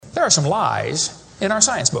There are some lies in our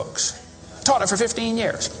science books. Taught it for 15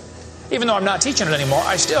 years. Even though I'm not teaching it anymore,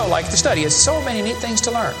 I still like to study. It's so many neat things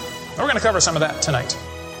to learn. We're going to cover some of that tonight.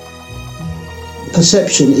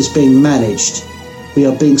 Perception is being managed. We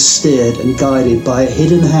are being steered and guided by a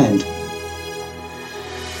hidden hand.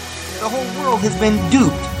 The whole world has been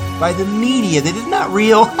duped by the media that is not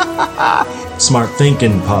real. Smart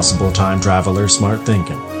thinking, possible time traveler, smart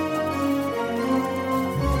thinking.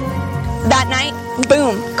 That night,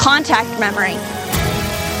 boom, contact memory.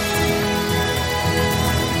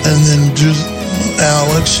 And then,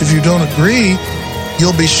 Alex, if you don't agree,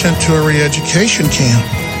 you'll be sent to a re-education camp.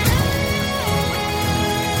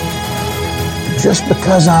 Just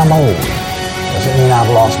because I'm old doesn't mean I've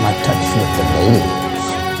lost my touch with the ladies.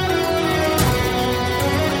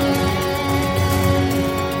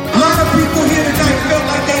 A lot of people here tonight felt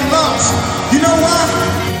like they lost. You know why?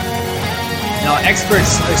 Now,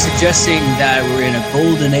 experts are suggesting that we're in a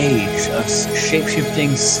golden age of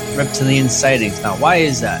shape-shifting reptilian sightings. Now, why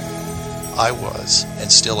is that? I was,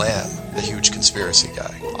 and still am, a huge conspiracy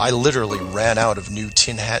guy. I literally ran out of new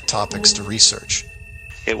tin hat topics to research.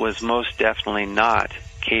 It was most definitely not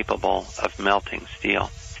capable of melting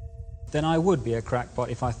steel. Then I would be a crackpot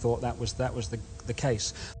if I thought that was the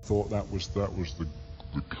case.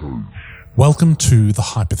 Welcome to the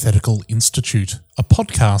Hypothetical Institute, a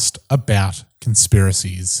podcast about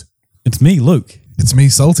conspiracies. It's me, Luke. It's me,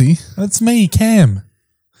 Salty. And it's me, Cam.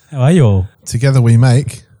 How are you all? Together we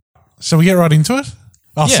make... Shall we get right into it?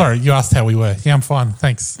 Oh, yeah. Sorry, you asked how we were. Yeah, I'm fine,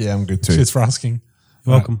 thanks. Yeah, I'm good too. Cheers for asking.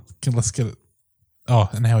 You're welcome. Let's get it. Oh,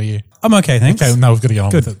 and how are you? I'm okay, thanks. Okay, no, we've got to get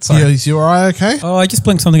on with it. Sorry. Yeah, is your eye okay? Oh, I just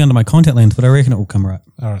blinked something under my contact lens, but I reckon it will come right.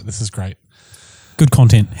 All right, this is great. Good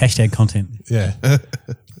content. Hashtag content. Yeah.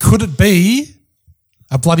 Could it be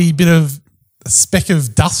a bloody bit of a speck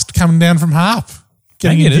of dust coming down from HAARP?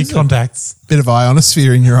 Getting into your contacts. Bit of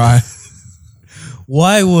ionosphere in your eye.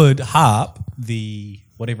 Why would HAARP, the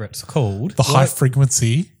whatever it's called, the high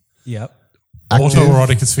frequency, yep,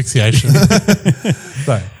 autoerotic asphyxiation.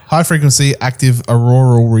 So, high frequency active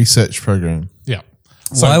auroral research program. Yeah.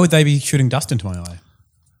 So why would they be shooting dust into my eye?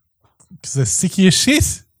 Because they're sicky as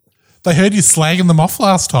shit. They heard you slagging them off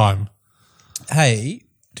last time. Hey,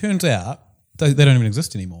 turns out they don't even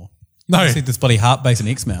exist anymore. No. You see this bloody HAARP base in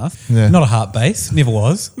Exmouth. Yeah. Not a HAARP base. Never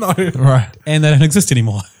was. No. Right. And they don't exist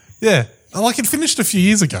anymore. Yeah. Like it finished a few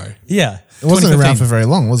years ago. Yeah. It wasn't around for very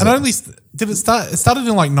long, was it? And only did it start? It started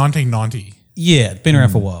in like 1990. Yeah, it's been around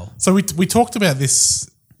for a while. So we talked about this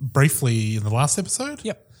briefly in the last episode.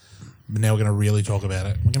 Yep. But now we're going to really talk about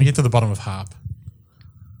it. We're going to get to the bottom of HAARP.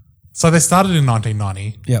 So they started in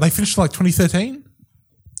 1990. Yeah. They finished in like 2013?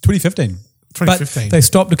 2015. 2015. But they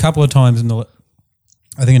stopped a couple of times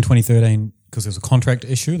I think in 2013 because there was a contract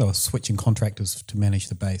issue. They were switching contractors to manage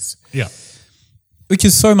the base. Yeah. Which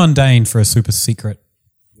is so mundane for a super secret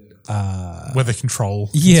weather control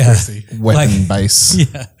conspiracy. Weapon base.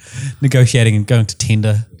 Yeah. Negotiating and going to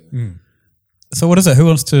tender. Mm. So what is it? Who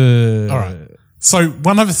wants to... All right. So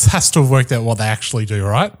one of us has to have worked out what they actually do,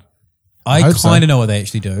 right? I kind of know what they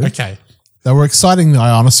actually do. Okay. They were exciting the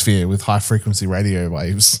ionosphere with high frequency radio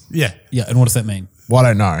waves. Yeah. Yeah, and what does that mean? Well, I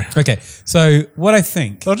don't know. Okay, so what I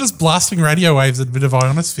think... They're just blasting radio waves at a bit of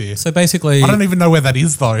ionosphere. So basically... I don't even know where that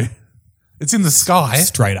is, though. It's in the sky.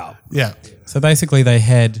 Straight up. Yeah. So basically they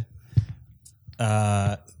had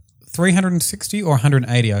 360 or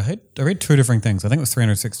 180. I read two different things. I think it was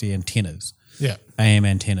 360 antennas. Yeah. AM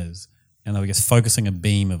antennas. And they were just focusing a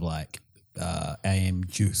beam of like AM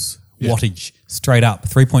juice, wattage, straight up.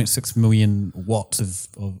 3.6 million watts of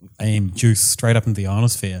AM juice straight up into the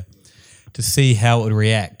ionosphere to see how it would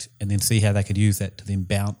react and then see how they could use that to then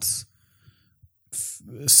bounce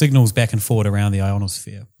signals back and forward around the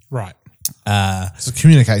ionosphere. Right. It's a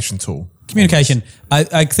communication tool. Communication.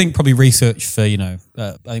 I think probably research for, I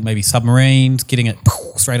think maybe submarines, getting it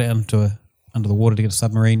straight under the water to get a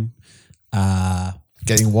submarine.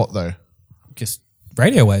 Getting what though? Just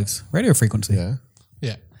radio waves, radio frequency. Yeah.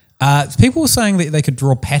 Yeah. People were saying that they could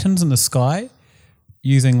draw patterns in the sky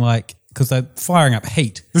using because they're firing up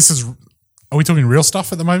heat. Are we talking real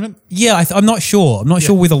stuff at the moment? Yeah, I'm not sure. I'm not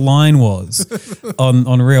sure where the line was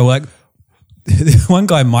on real work. One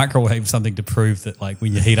guy microwaved something to prove that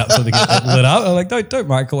when you heat up something it lit up. I'm like, don't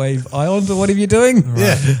microwave ions or whatever you're doing.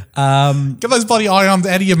 Yeah. Get those bloody ions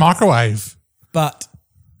out of your microwave. But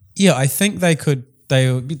yeah, I think they could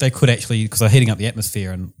actually, because they're heating up the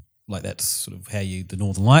atmosphere and that's sort of how the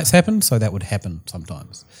Northern Lights happen. So that would happen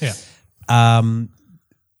sometimes. Yeah.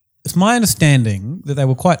 It's my understanding that they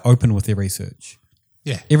were quite open with their research.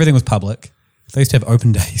 Yeah. Everything was public. They used to have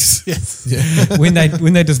open days. Yes. Yeah. when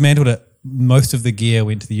they dismantled it most of the gear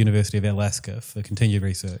went to the University of Alaska for continued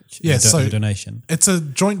research. Yeah, and donation. It's a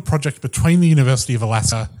joint project between the University of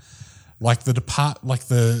Alaska, like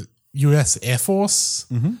the US Air Force,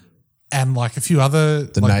 and like a few other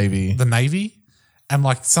The Navy, and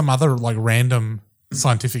like some other like random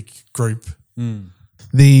scientific group.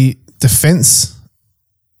 The Defense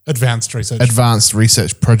Advanced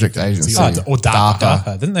Research Project Agency, or DARPA.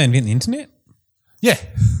 DARPA. Didn't they invent the internet? Yeah,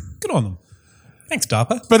 good on them. Thanks,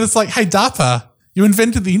 DARPA. But it's like, hey, DARPA, you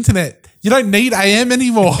invented the internet. You don't need AM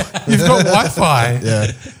anymore. You've got Wi-Fi.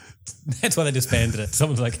 Yeah, that's why they disbanded it.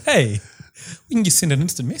 Someone's like, hey, we can just send an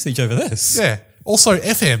instant message over this. Yeah. Also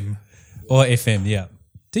FM. Or FM, yeah.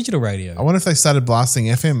 Digital radio. I wonder if they started blasting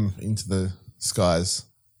FM into the skies.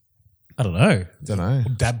 I don't know.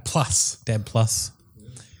 DAB Plus.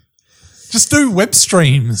 Just do web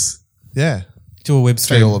streams. Yeah. Do a web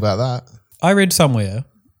stream. Tell you all about that. I read somewhere,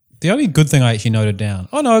 the only good thing I actually noted down.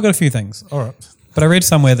 Oh, no, I got a few things. All right. But I read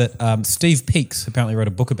somewhere that Steve Peaks apparently wrote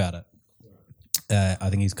a book about it. I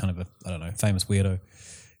think he's kind of a, famous weirdo.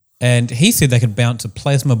 And he said they could bounce a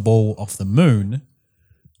plasma ball off the moon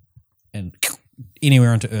and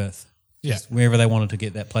anywhere onto Earth. Yeah. Just wherever they wanted to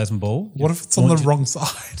get that plasma ball. What if it's on the wrong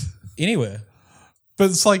side? Anywhere. But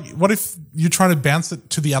it's like, what if you're trying to bounce it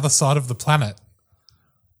to the other side of the planet?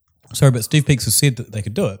 Sorry, but Steve Peaks has said that they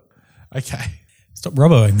could do it. Okay. Stop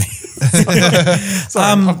roboing me. Sorry,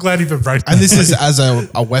 I'm glad you've embraced that. And this is as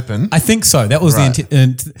a weapon? I think so. That was Right. the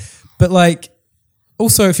intent. But like,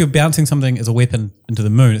 also if you're bouncing something as a weapon into the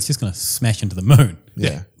moon, it's just going to smash into the moon.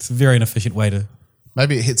 Yeah. It's a very inefficient way to...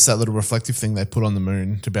 Maybe it hits that little reflective thing they put on the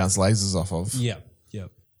moon to bounce lasers off of. Yeah.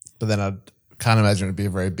 But then I can't imagine it'd be a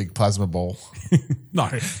very big plasma ball. No.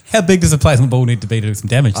 How big does a plasma ball need to be to do some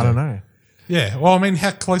damage? I don't know. Yeah. Well, I mean,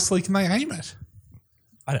 how closely can they aim it?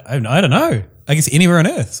 I don't know. I guess anywhere on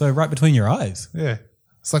Earth. So right between your eyes. Yeah.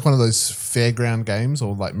 It's like one of those fairground games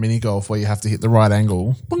or like mini golf where you have to hit the right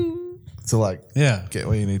angle to like get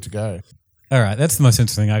where you need to go. All right. That's the most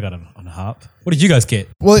interesting I got on HAARP. What did you guys get?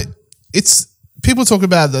 Well, it's people talk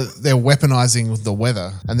about they're weaponizing the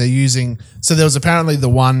weather and they're using. So there was apparently the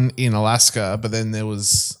one in Alaska, but then there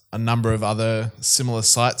was a number of other similar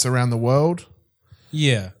sites around the world.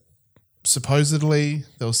 Yeah. Supposedly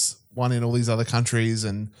there was one in all these other countries,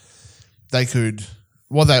 and they could.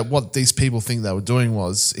 What these people think they were doing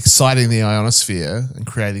was exciting the ionosphere and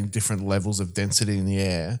creating different levels of density in the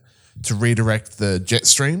air to redirect the jet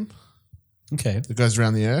stream. Okay. That goes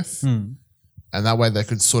around the Earth. And that way they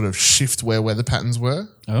could sort of shift where weather patterns were.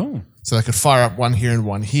 Oh. So they could fire up one here and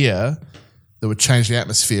one here that would change the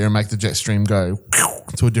atmosphere and make the jet stream go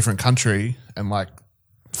to a different country and like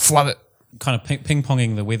flood it. Kind of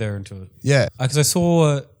ping-ponging the weather into it. Yeah. Because I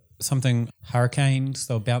saw something, hurricanes,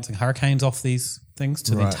 they were bouncing hurricanes off these things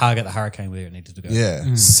to then target the hurricane where it needed to go.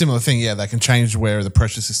 Yeah. Similar thing. Yeah. They can change where the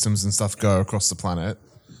pressure systems and stuff go across the planet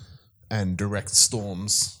and direct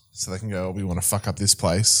storms. So they can go, we want to fuck up this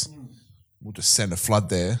place. We'll just send a flood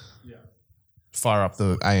there. Yeah. Fire up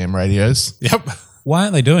the AM radios. Yep. Why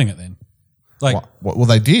aren't they doing it then? Like, well,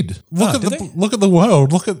 they did. Look at the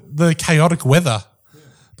world. Look at the chaotic weather.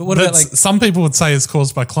 But what about like some people would say it's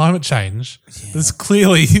caused by climate change? Yeah. This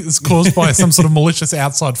clearly is caused by some sort of malicious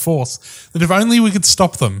outside force. That if only we could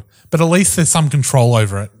stop them, but at least there's some control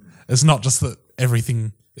over it. It's not just that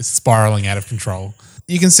everything is spiraling out of control.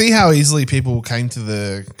 You can see how easily people came to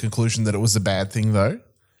the conclusion that it was a bad thing, though.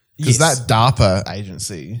 Because that DARPA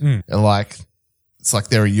agency, it's like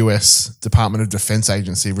they're a US Department of Defense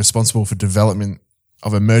agency responsible for development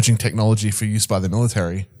of emerging technology for use by the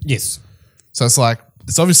military. Yes. So it's like,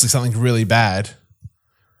 it's obviously something really bad.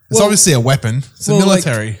 It's obviously a weapon. It's a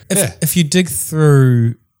military. Like, if you dig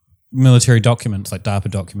through military documents, like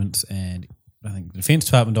DARPA documents and I think Defense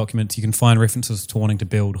Department documents, you can find references to wanting to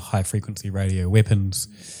build high-frequency radio weapons,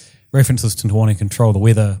 references to wanting to control the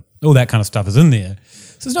weather, all that kind of stuff is in there.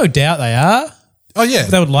 So there's no doubt they are. Oh, yeah.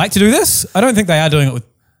 They would like to do this. I don't think they are doing it with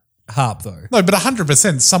HAARP, though. No, but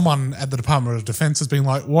 100% someone at the Department of Defense has been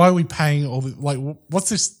like, why are we paying all the, like, what's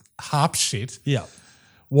this HAARP shit? Yeah.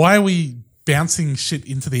 Why are we bouncing shit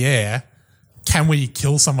into the air? Can we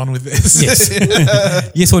kill someone with this?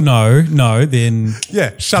 Yes. Yes or no? No, then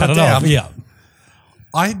shut it down. Off. Yeah.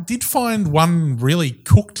 I did find one really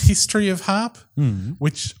cooked history of HAARP,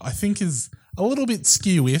 which I think is a little bit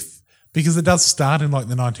skew because it does start in like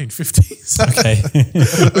the 1950s. Okay.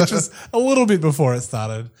 Which is a little bit before it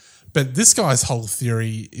started. But this guy's whole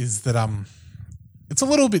theory is that it's a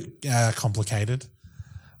little bit complicated.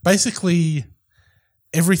 Basically,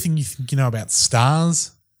 everything you think you know about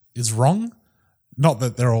stars is wrong. Not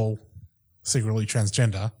that they're all secretly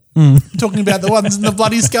transgender. I'm talking about the ones in the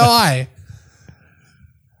bloody sky.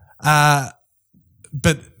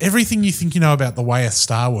 But everything you think you know about the way a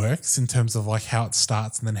star works in terms of like how it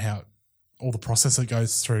starts and then how all the process it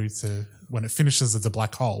goes through to when it finishes as a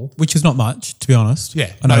black hole. Which is not much, to be honest.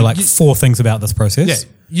 Yeah. I know 4 things about this process. Yeah.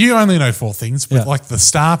 You only know 4 things, but like the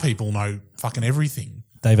star people know fucking everything.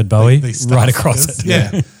 David Bowie, These right star across fuckers. it.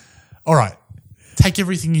 Yeah. All right. Take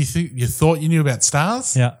everything you thought you knew about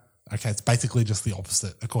stars. Yeah. Okay, it's basically just the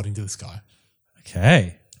opposite, according to this guy.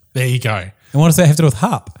 Okay. There you go. And what does that have to do with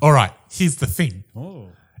HAARP? All right, here's the thing. Oh.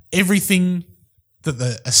 Everything that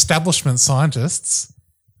the establishment scientists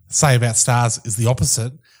say about stars is the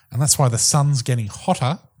opposite, and that's why the sun's getting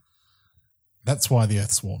hotter. That's why the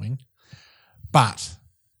Earth's warming. But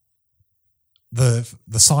the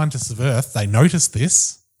scientists of Earth, they noticed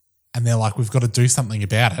this, and they're like, we've got to do something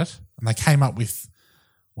about it. And they came up with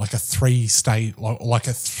like a 3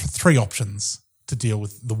 options to deal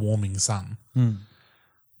with the warming sun.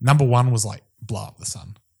 Number 1 was like blow up the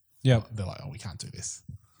sun. Yeah. They're like, oh, we can't do this.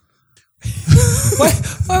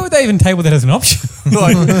 Why would they even table that as an option? They're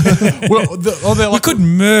like, we could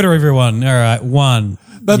murder everyone. All right, 1.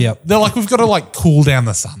 They're like, we've got to like cool down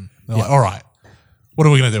the sun. They're like, all right, what are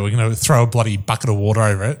we going to do? We're going to throw a bloody bucket of water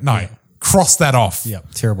over it? No, cross that off. Yeah,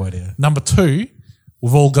 terrible idea. Number 2,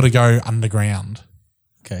 we've all got to go underground.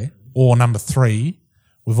 Okay. Or number 3,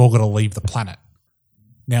 we've all got to leave the planet.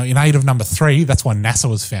 Now, in aid of number 3, that's why NASA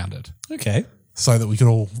was founded. Okay. So that we could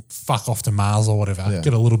all fuck off to Mars or whatever,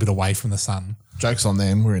 get a little bit away from the sun. Joke's on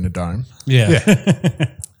them. We're in a dome. Yeah.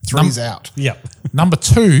 3's out. Yep. Number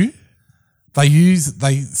 2,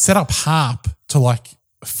 they set up HAARP to like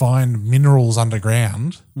find minerals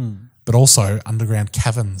underground, but also underground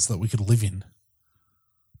caverns that we could live in.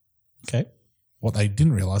 Okay. What they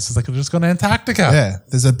didn't realise is they could have just gone to Antarctica. Yeah.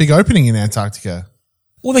 There's a big opening in Antarctica.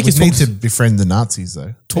 Well, they We could need to befriend the Nazis,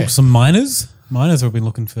 though. talk to some miners. Miners have been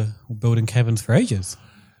looking for building caverns for ages.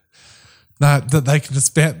 No, that they could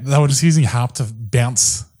just they were just using HAARP to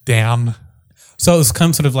bounce down. So it was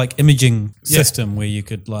some sort of like imaging system where you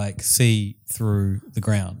could like see through the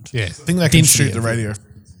ground. Yeah. I think they can shoot the radio.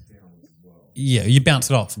 Yeah, you bounce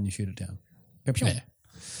it off and you shoot it down. Yeah.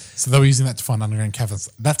 So they were using that to find underground caverns.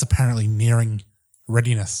 That's apparently nearing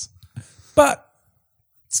readiness. But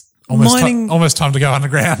almost time to go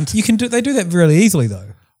underground. You can do. They do that really easily though.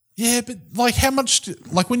 Yeah, but like how much?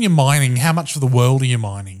 Like when you're mining, how much of the world are you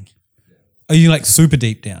mining? Are you like super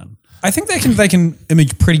deep down? I think they can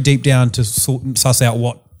image pretty deep down to suss out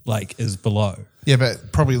what like is below. Yeah,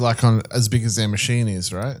 but probably like on as big as their machine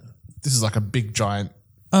is, right? This is like a big giant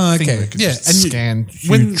thing that could just scan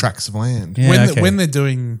huge tracts of land. Yeah, when they're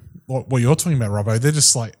doing what you're talking about, Robbo, they're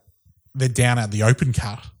just like they're down at the open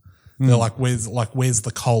cut. They're like, where's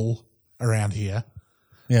the coal around here?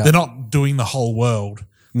 Yeah. They're not doing the whole world.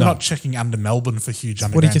 They're No. not checking under Melbourne for huge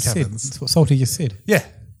That's what he underground just said. caverns. That's what Salty just said. Yeah.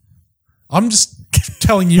 I'm just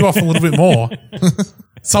telling you off a little bit more.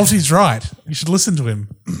 Salty's right. You should listen to him.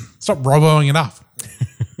 Stop roboing it up.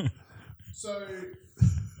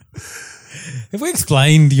 Have we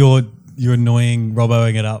explained your annoying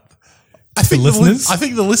roboing it up to listeners? I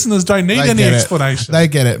think the listeners don't need any explanation. They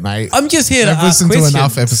get it, mate. I'm just here to They've ask listened questions. to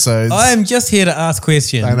enough episodes. I'm just here to ask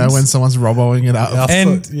questions. They know when someone's roboing it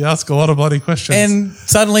up. You ask a lot of bloody questions. And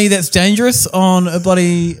suddenly that's dangerous on a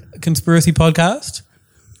bloody conspiracy podcast.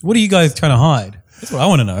 What are you guys trying to hide? That's what I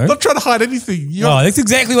want to know. I'm not trying to hide anything. That's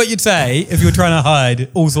exactly what you'd say if you were trying to hide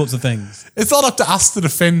all sorts of things. It's not up to us to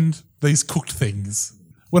defend these cooked things.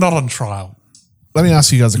 We're not on trial. Let me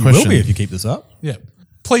ask you guys a You question. will be if you keep this up. Yeah.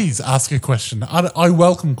 Please ask a question. I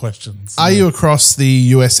welcome questions. Are you across the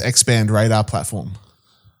US X-band radar platform?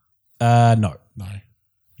 No.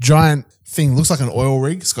 Giant thing, looks like an oil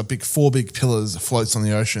rig. It's got 4 big pillars, floats on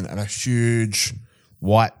the ocean, and a huge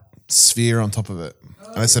white sphere on top of it.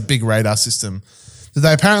 And it's a big radar system that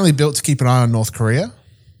they apparently built to keep an eye on North Korea.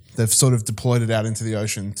 They've sort of deployed it out into the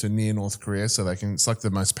ocean to near North Korea so they can. It's like the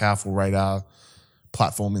most powerful radar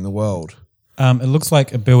platform in the world. It looks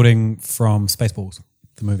like a building from Spaceballs,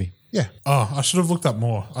 the movie. Yeah. Oh, I should have looked up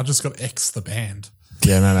more. I just got X the band.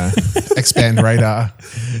 Yeah, no. X-band radar.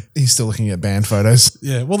 He's still looking at band photos.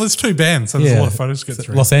 Yeah, well, there's 2 bands, so there's a lot of photos to get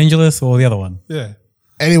through. Los Angeles or the other one? Yeah.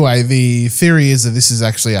 Anyway, the theory is that this is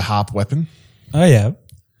actually a HAARP weapon. Oh, yeah.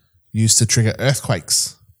 Used to trigger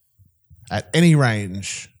earthquakes at any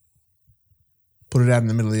range. Put it out in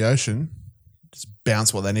the middle of the ocean. Just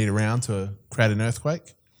bounce what they need around to create an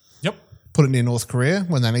earthquake. Yep. Put it near North Korea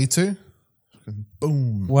when they need to.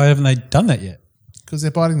 Boom. Why haven't they done that yet? Because they're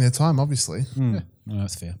biding their time, obviously. No,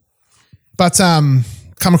 that's fair. But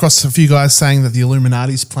come across a few guys saying that the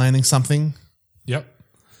Illuminati's planning something. Yep.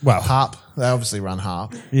 Well, HAARP. They obviously run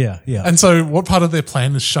HAARP. Yeah. And so what part of their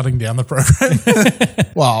plan is shutting down the program?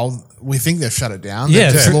 Well, we think they've shut it down. Yeah,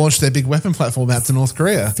 They've just true. launched their big weapon platform out to North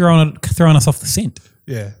Korea. Throwing us off the scent.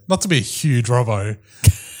 Yeah. Not to be a huge robbo,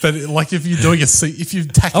 but like if you're doing if you're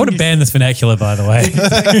tacking I would have banned this vernacular, by the way.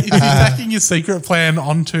 if you're tacking your secret plan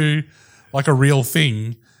onto like a real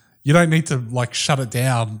thing, you don't need to like shut it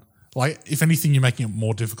down. Like if anything, you're making it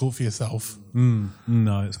more difficult for yourself.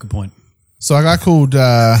 No, that's a good point. So a guy called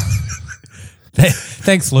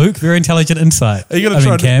Thanks, Luke. Very intelligent insight. Are you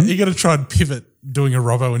going Cam. to try and pivot doing a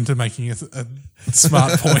robbo into making a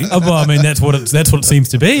smart point? Well, I mean, that's what it seems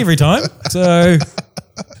to be every time. So,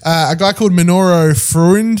 a guy called Minoru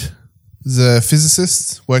Freund, who's a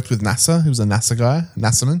physicist, worked with NASA. He was a NASA guy,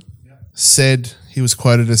 NASAman. Said he was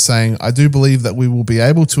quoted as saying, "I do believe that we will be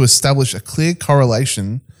able to establish a clear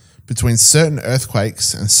correlation between certain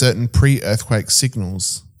earthquakes and certain pre-earthquake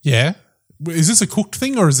signals." Yeah. Is this a cooked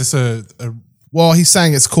thing or is this a Well, he's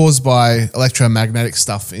saying it's caused by electromagnetic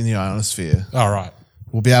stuff in the ionosphere. All right.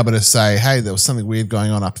 We'll be able to say, hey, there was something weird going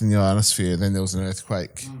on up in the ionosphere, then there was an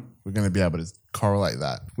earthquake. We're going to be able to correlate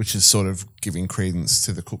that, which is sort of giving credence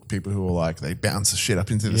to the cook people who are like, they bounce the shit up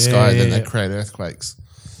into the sky, then they create earthquakes.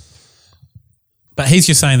 but he's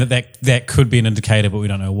just saying that could be an indicator, but we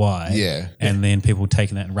don't know why. Yeah. And then people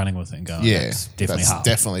taking that and running with it and going, that's definitely HAARP.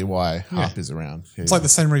 Definitely why HAARP is around. Yeah. It's like the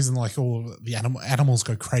same reason like all the animals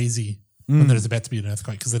go crazy when there's about to be an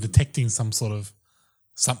earthquake because they're detecting some sort of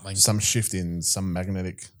something. Some shift in some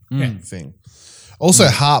magnetic thing. Also,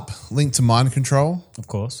 HAARP linked to mind control. Of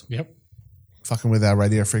course. Yep. Fucking with our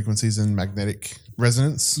radio frequencies and magnetic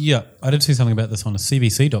resonance. Yeah. I did see something about this on a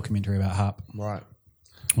CBC documentary about HAARP. Right.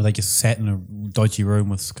 Where they just sat in a dodgy room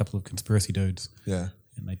with a couple of conspiracy dudes. Yeah.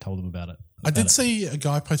 And they told them about it. I did see a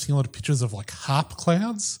guy posting a lot of pictures of like HAARP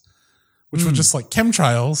clouds, which were just like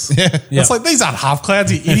chemtrails. Yeah. It's like, these aren't HAARP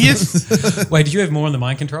clouds, you idiot. Wait, did you have more on the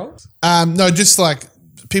mind control? No, just like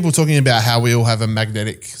people talking about how we all have a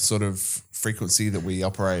magnetic sort of frequency that we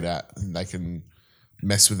operate at, and they can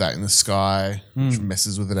mess with that in the sky, which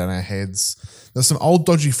messes with it in our heads. There's some old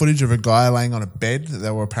dodgy footage of a guy laying on a bed that they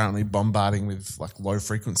were apparently bombarding with like low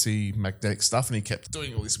frequency magnetic stuff, and he kept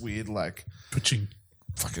doing all this weird like fucking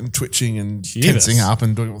twitching and tensing up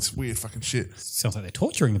and doing all this weird fucking shit. Sounds like they're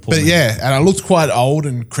torturing the poor But man. yeah, and it looked quite old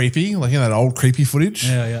and creepy, like that old creepy footage.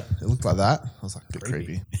 Yeah. It looked like that. I was like, a bit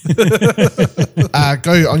creepy.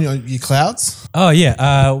 Go on your clouds. Oh,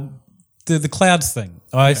 yeah. The clouds thing.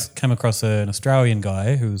 I came across an Australian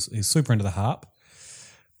guy who's super into the HAARP.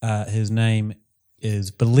 His name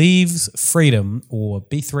is Believes Freedom, or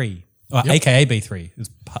B3, aka B3 is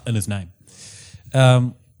in his name.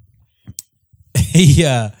 He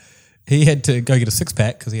had to go get a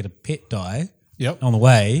 6-pack because he had a pet die. Yep. On the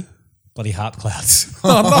way, bloody HAARP clouds.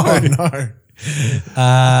 Oh no!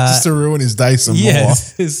 Just to ruin his day some more.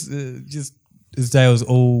 His day was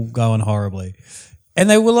all going horribly, and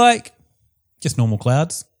they were like just normal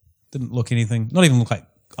clouds. Didn't look anything. Not even look like.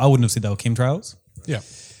 I wouldn't have said they were chemtrails. Yeah.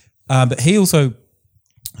 But he also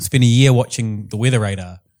spent a year watching the weather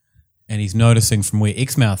radar, and he's noticing from where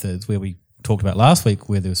Exmouth is, where we talked about last week,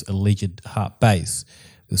 where there's alleged HAARP base,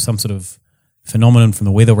 there's some sort of phenomenon from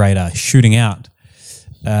the weather radar shooting out.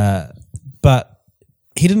 But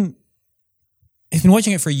he didn't. He's been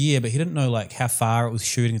watching it for a year, but he didn't know like how far it was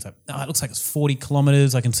shooting. It's like, it looks like it's 40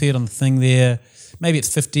 kilometers. I can see it on the thing there. Maybe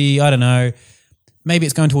it's 50. I don't know. Maybe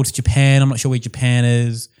it's going towards Japan. I'm not sure where Japan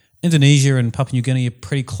is. Indonesia and Papua New Guinea are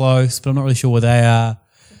pretty close, but I'm not really sure where they are.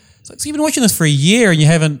 It's like, so you've been watching this for a year and you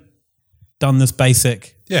haven't done this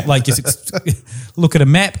basic, like just look at a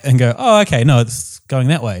map and go, oh, okay, no, it's going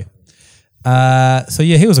that way. So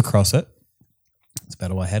yeah, he was across it. That's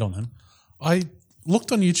about all I had on him. I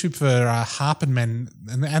looked on YouTube for HAARP and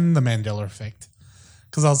the Mandela effect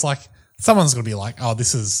because I was like, someone's going to be like, oh,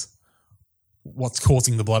 this is what's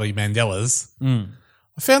causing the bloody Mandelas.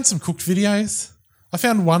 I found some cooked videos. I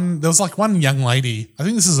found one. There was like one young lady. I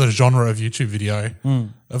think this is a genre of YouTube video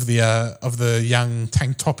of the young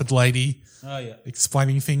tank topped lady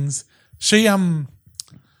explaining things. She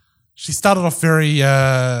started off very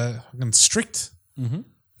strict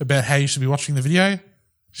about how you should be watching the video.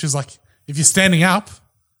 She was like, if you're standing up,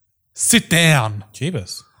 sit down.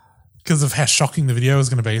 Jeebus. Because of how shocking the video is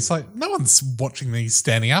going to be. It's like, no one's watching these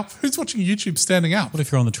standing up. Who's watching YouTube standing up? What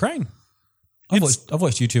if you're on the train? I've watched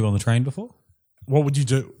YouTube on the train before. What would you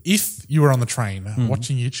do if you were on the train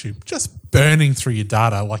watching YouTube, just burning through your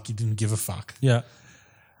data like you didn't give a fuck? Yeah.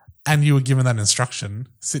 And you were given that instruction,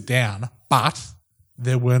 sit down, but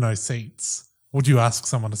there were no seats. Would you ask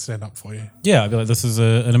someone to stand up for you? Yeah, I'd be like, this is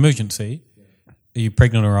an emergency. Are you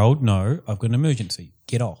pregnant or old? No, I've got an emergency.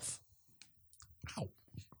 Get off. Ow.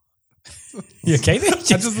 You okay there?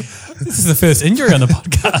 This is the first injury on the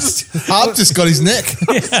podcast. Harp just got his neck.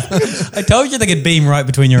 I told you they could beam right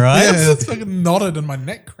between your eyes. Yeah, it's fucking knotted and my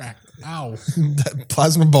neck cracked. Ow. That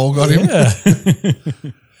plasma ball got him.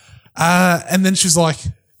 And then she's like,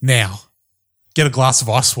 now, get a glass of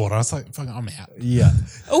ice water. I was like, fucking, I'm out. Yeah.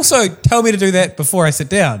 Also, tell me to do that before I sit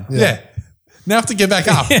down. Yeah. Now I have to get back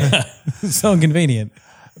up. So inconvenient.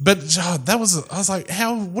 But I was like,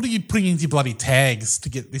 what are you putting into your bloody tags to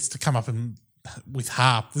get this to come up with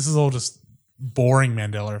HAARP? This is all just boring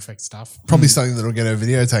Mandela effect stuff. Probably something that'll get her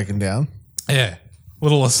video taken down. Yeah.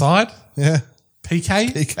 Little aside. Yeah. PK.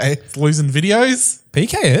 PK. Losing videos.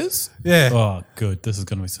 PK is? Yeah. Oh, good. This is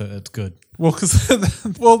going to be so, it's good.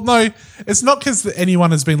 Well, no, it's not because anyone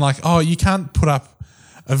has been like, oh, you can't put up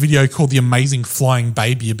a video called The Amazing Flying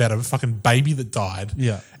Baby about a fucking baby that died.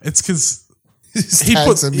 Yeah. It's because he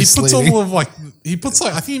puts I think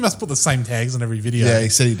he must put the same tags on every video. Yeah, he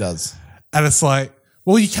said he does. And it's like,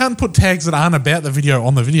 well, you can't put tags that aren't about the video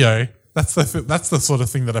on the video. That's the sort of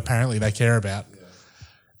thing that apparently they care about. Yeah.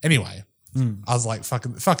 Anyway, I was like,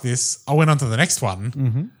 fuck this. I went on to the next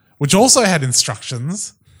one, which also had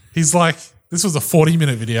instructions. He's like, this was a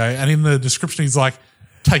 40-minute video, and in the description he's like,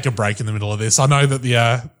 take a break in the middle of this. I know that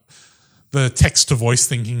the text-to-voice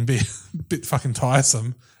thing can be a bit fucking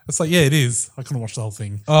tiresome. It's like, yeah, it is. I couldn't watch the whole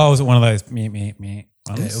thing. Oh, was it one of those meh ones? Yeah,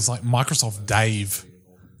 it was like Microsoft Dave.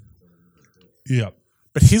 Yeah.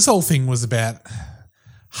 But his whole thing was about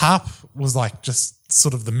HAARP was like just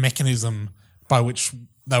sort of the mechanism by which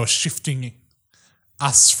they were shifting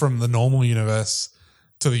us from the normal universe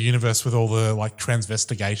to the universe with all the like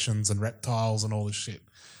transvestigations and reptiles and all this shit.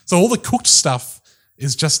 So all the cooked stuff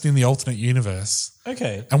is just in the alternate universe.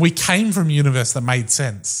 Okay. And we came from a universe that made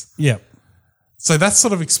sense. Yeah. So that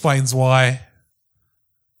sort of explains why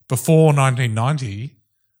before 1990,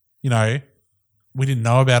 we didn't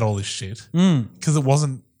know about all this shit because it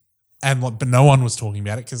wasn't, but no one was talking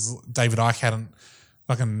about it because David Icke hadn't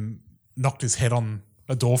fucking knocked his head on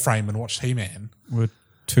a door frame and watched He-Man. We were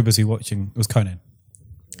too busy watching, it was Conan.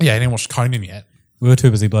 Yeah, I didn't watch Conan yet. We were too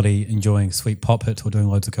busy bloody enjoying sweet pop hits or doing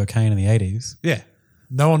loads of cocaine in the 80s. Yeah.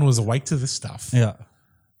 No one was awake to this stuff. Yeah.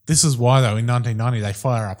 This is why, though, in 1990, they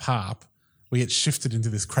fire up HAARP. We get shifted into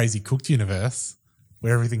this crazy cooked universe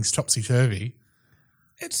where everything's topsy-turvy.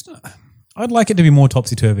 It's not. I'd like it to be more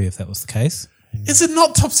topsy-turvy if that was the case. Is it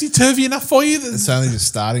not topsy-turvy enough for you? It's only just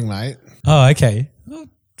starting, mate. Oh, okay. Well,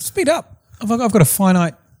 speed up. I've got a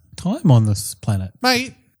finite time on this planet.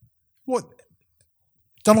 Mate, what?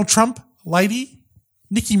 Donald Trump, lady?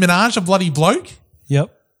 Nicki Minaj, a bloody bloke?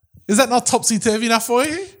 Yep. Is that not topsy-turvy enough for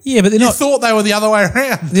you? Yeah, but they're you not. You thought they were the other way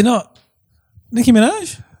around. They're not. Nicki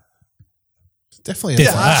Minaj? Definitely.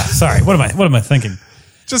 Sorry, what am I thinking?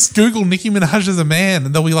 Just Google Nicki Minaj as a man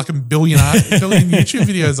and there'll be like a billion YouTube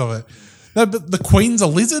videos of it. No, but the Queen's a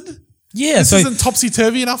lizard? Yeah. This isn't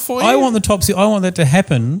topsy-turvy enough for you? I want that to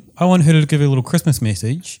happen. I want her to give a little Christmas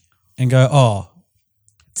message and go, oh,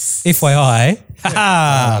 FYI,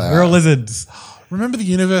 we're all lizards. Remember the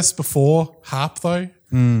universe before HAARP though?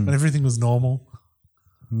 When everything was normal?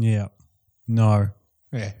 Yeah. No.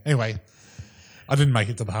 Yeah. Anyway, I didn't make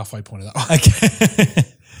it to the halfway point of that one.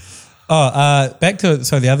 Okay. Back to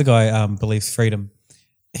the other guy believes freedom.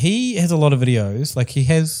 He has a lot of videos. Like he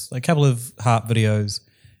has a couple of HAARP videos,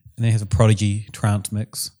 and then he has a Prodigy trance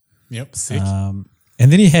mix. Yep, sick. And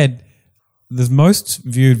then he had the most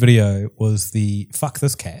viewed video was the "Fuck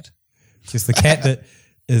This Cat," which is the cat that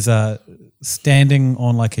is standing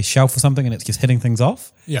on like a shelf or something, and it's just hitting things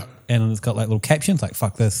off. Yeah, and it's got like little captions like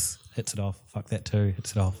 "Fuck this," hits it off. "Fuck that too,"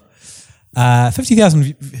 hits it off.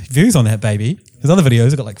 50,000 views on that baby. His other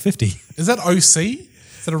videos have got like 50. Is that OC?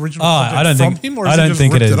 Is that original I don't from think, him, or I has don't he just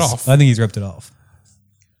think ripped it is. it off? I think he's ripped it off.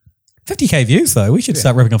 50k views though. We should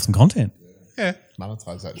start ripping off some content. Yeah,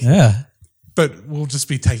 monetize that. Yeah, but we'll just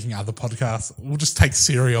be taking other podcasts. We'll just take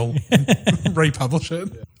Serial, republish it.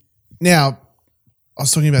 Now, I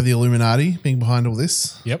was talking about the Illuminati being behind all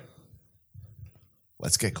this. Yep.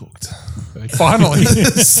 Let's get cooked. Finally.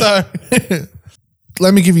 So,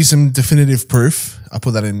 let me give you some definitive proof. I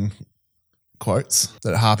put that in quotes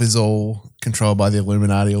that HAARP is all controlled by the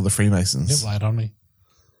Illuminati or the Freemasons. Yep, lay it on me.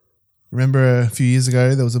 Remember a few years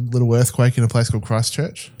ago there was a little earthquake in a place called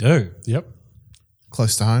Christchurch? Yep.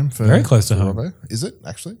 Close to home. Very close to home. Robbo. Is it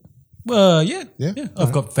actually? Yeah. Yeah.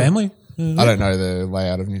 I've got family. I don't know the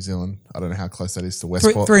layout of New Zealand. I don't know how close that is to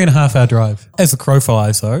Westport. 3.5 hour drive. As the crow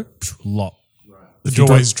flies, though, lot. Did you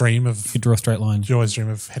always dream of? You draw a straight line. Did you always dream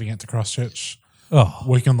of heading out to Christchurch? Oh,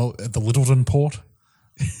 working at the Littleton port.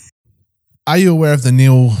 Are you aware of the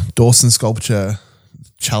Neil Dawson sculpture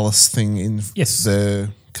chalice thing in Yes.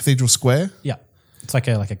 the Cathedral Square? Yeah. It's like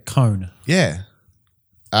a cone. Yeah.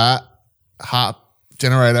 HAARP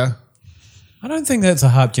generator. I don't think that's a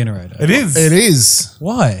HAARP generator. It is. It is.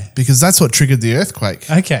 Why? Because that's what triggered the earthquake.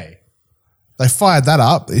 Okay. They fired that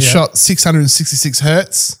up. It shot 666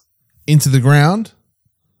 hertz into the ground,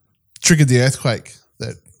 triggered the earthquake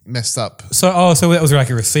that messed up. So that was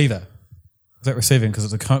like a receiver. Was that receiving because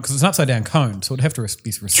it's a cone? Because it's an upside down cone, so it'd have to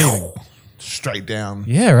be receiving. Straight down.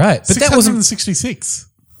 Yeah, right. But that wasn't 666.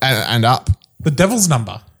 And up. The devil's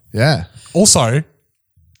number. Yeah. Also,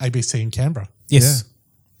 ABC in Canberra. Yes.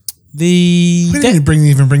 We didn't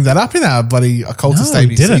even bring that up in our bloody occultist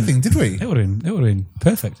ABC thing, did we? That would have been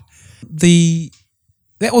perfect.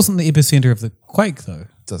 That wasn't the epicenter of the quake, though.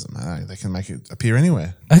 Doesn't matter. They can make it appear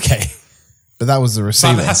anywhere. Okay. But that was the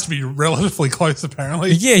receiver. But it has to be relatively close,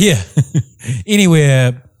 apparently. Yeah.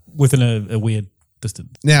 Anywhere within a weird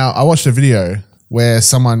distance. Now, I watched a video where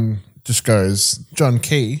someone just goes, John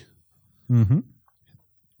Key. Mm-hmm.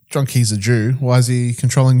 John Key's a Jew. Why is he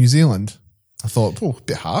controlling New Zealand? I thought, a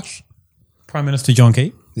bit harsh. Prime Minister John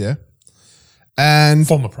Key. Yeah. And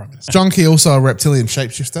former Prime Minister. John Key, also a reptilian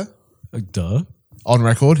shapeshifter. Duh. On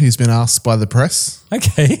record, he's been asked by the press.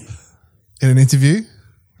 Okay. In an interview.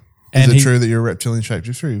 And is it true that you're a reptilian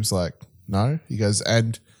shapeshifter? He was like, no. He goes,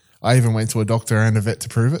 and I even went to a doctor and a vet to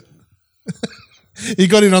prove it. He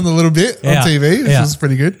got in on the little bit on TV, which was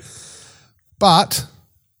pretty good. But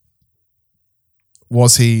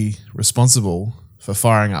was he responsible for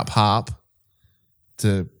firing up HAARP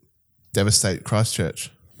to devastate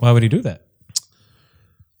Christchurch? Why would he do that?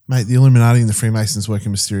 Mate, the Illuminati and the Freemasons work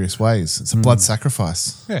in mysterious ways. It's a blood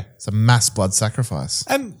sacrifice. Yeah. It's a mass blood sacrifice.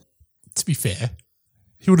 And to be fair,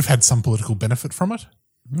 he would have had some political benefit from it.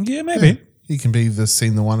 Yeah, maybe. Yeah. He can be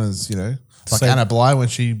seen the one as, like Anna Bligh when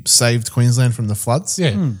she saved Queensland from the floods.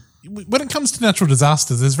 Yeah. When it comes to natural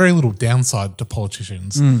disasters, there's very little downside to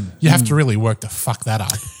politicians. You have to really work to fuck that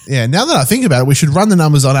up. Yeah, now that I think about it, we should run the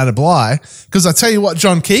numbers on Anna Bligh, because I tell you what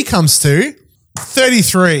John Key comes to,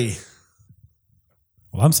 33.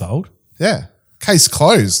 Well, I'm sold. Yeah. Case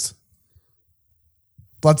closed.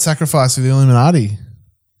 Blood sacrifice of the Illuminati.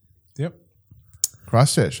 Yep.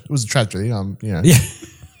 Christchurch. It was a tragedy. Yeah.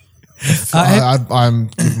 I'm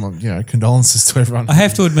giving condolences to everyone. I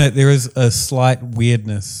have to admit there is a slight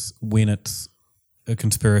weirdness when it's a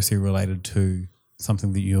conspiracy related to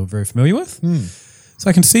something that you're very familiar with. So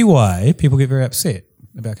I can see why people get very upset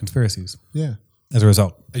about conspiracies. Yeah. As a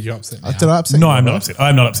result. Are you upset? Did I upset No, you? I'm not upset.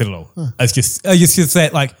 I'm not upset at all. It's just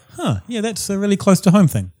that that's a really close to home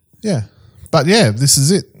thing. Yeah. But yeah, this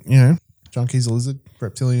is it. John Key's a lizard,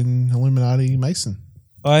 reptilian, Illuminati, Mason.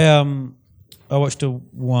 I watched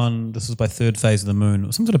one, this was by Third Phase of the Moon, it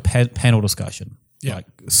was some sort of panel discussion, like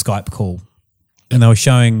Skype call. And they were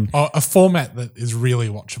showing... a format that is really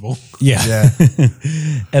watchable. Yeah.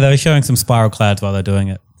 And they were showing some spiral clouds while they're doing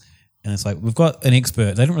it. And it's like, we've got an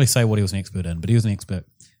expert. They didn't really say what he was an expert in, but he was an expert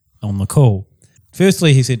on the call.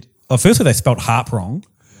 Firstly, he said... Firstly, they spelt HAARP wrong.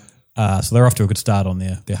 So they're off to a good start on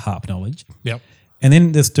their HAARP knowledge. Yep. And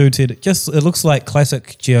then this dude said, it looks like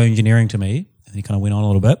classic geoengineering to me. And he kind of went on a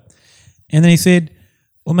little bit. And then he said,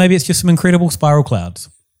 well, maybe it's just some incredible spiral clouds.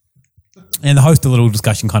 And the host of the little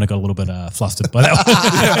discussion kind of got a little bit flustered by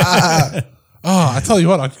that one. I tell you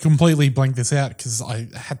what, I completely blanked this out because I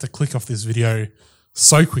had to click off this video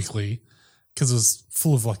so quickly because it was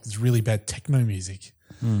full of this really bad techno music.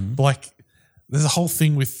 But there's a whole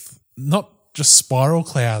thing with not just spiral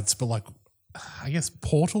clouds, but I guess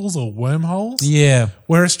portals or wormholes. Yeah.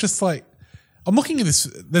 Where it's just I'm looking at this,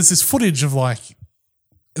 there's this footage of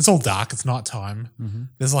it's all dark, it's nighttime.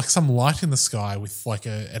 There's some light in the sky with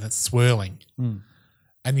and it's swirling.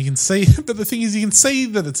 And you can see, but the thing is you can see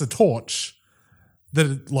that it's a torch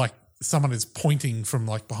that someone is pointing from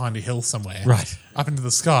behind a hill somewhere. Right. Up into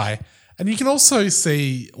the sky. And you can also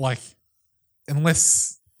see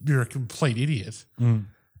unless you're a complete idiot,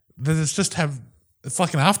 that it's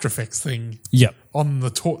like an After Effects thing. Yep. On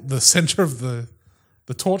the center of the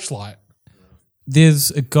torchlight. There's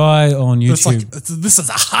a guy on YouTube. This is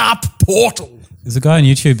a HAARP portal. There's a guy on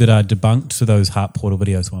YouTube that debunked those HAARP portal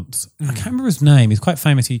videos once. I can't remember his name. He's quite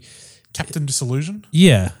famous. Captain Disillusion?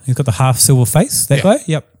 Yeah. He's got the half silver face, that guy.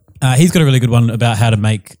 Yep. He's got a really good one about how to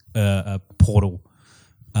make a portal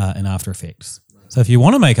in After Effects. So if you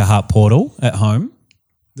want to make a HAARP portal at home,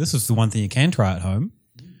 this is the one thing you can try at home.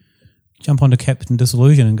 Jump onto Captain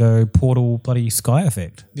Disillusion and go portal bloody sky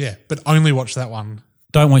effect. Yeah, but only watch that one.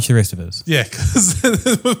 Don't watch the rest of us. Yeah, because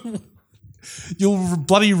you'll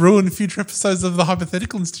bloody ruin future episodes of the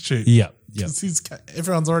Hypothetical Institute. Yep. Because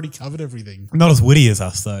everyone's already covered everything. Not as witty as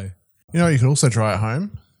us, though. You know what you could also try at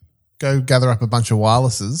home? Go gather up a bunch of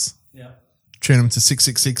wirelesses. Yeah. tune them to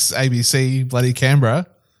 666 ABC, bloody Canberra,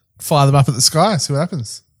 fire them up at the sky, see what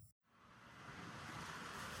happens.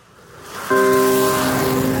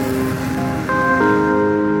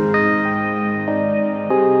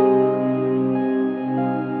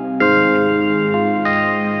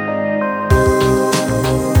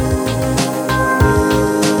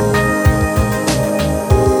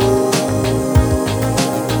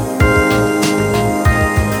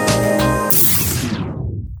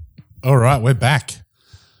 All right, we're back.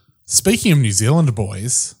 Speaking of New Zealand,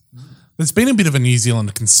 boys, there's been a bit of a New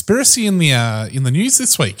Zealand conspiracy in the news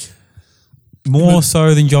this week. More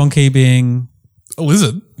so than John Key being a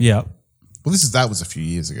lizard. Yeah. Well, that was a few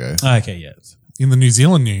years ago. Okay, yes. In the New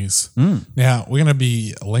Zealand news. Now, we're going to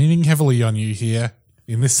be leaning heavily on you here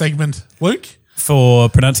in this segment, Luke. For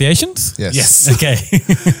pronunciations? Yes. Okay.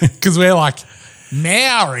 Because we're like,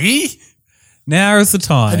 Maori. Now is the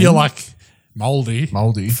time. And you're like, Moldy.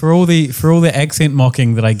 For all the accent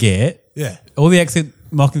mocking that I get. Yeah. All the accent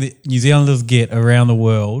mocking that New Zealanders get around the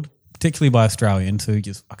world, particularly by Australians who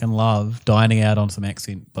just fucking love dining out on some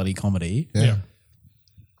accent bloody comedy. Yeah.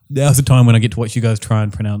 Now's the time when I get to watch you guys try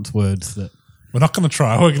and pronounce words that... We're not going to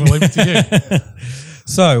try. We're going to leave it to you.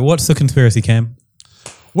 So, what's the conspiracy, Cam?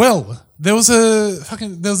 Well, there was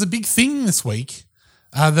a big thing this week.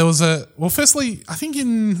 Firstly, I think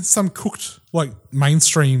in some cooked,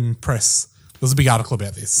 mainstream press, there was a big article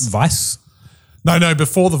about this. Vice? No,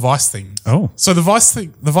 before the Vice thing. Oh. So the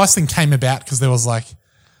Vice thing came about because there was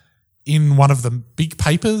in one of the big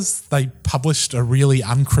papers, they published a really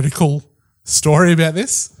uncritical story about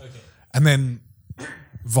this. Okay. And then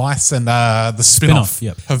Vice and the spin-off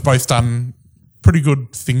have both done pretty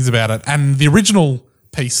good things about it. And the original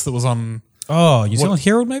piece that was on... Oh, New Zealand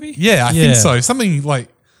Herald maybe? Yeah, I think so. Something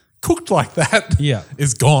cooked like that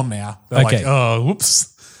is gone now. They're okay. Oh, whoops.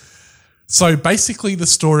 So basically the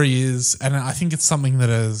story is, and I think it's something that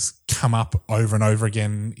has come up over and over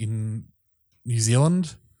again in New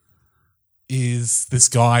Zealand, is this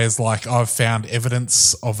guy is I've found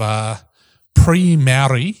evidence of a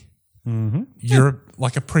pre-Maori, Europe,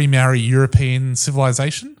 a pre-Maori European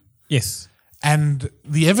civilization. Yes. And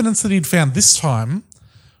the evidence that he'd found this time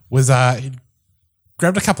was he'd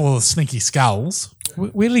grabbed a couple of sneaky skulls.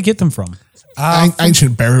 Where did he get them from?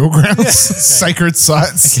 Ancient burial grounds, sacred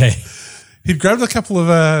sites. Okay. He'd grabbed a couple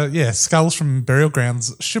of skulls from burial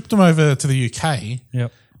grounds, shipped them over to the UK.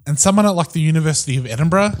 Yep. And someone at the University of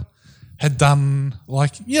Edinburgh had done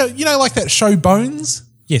that show Bones?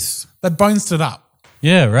 Yes. They'd bonesed it up.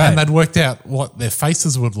 Yeah, right. And they'd worked out what their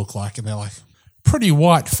faces would look like, and they're pretty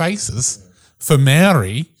white faces for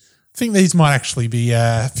Maori. I think these might actually be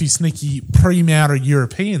a few sneaky pre-Maori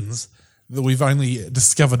Europeans that we've only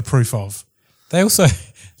discovered proof of. They also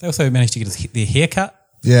managed to get their hair cut.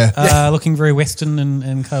 Yeah. Looking very Western and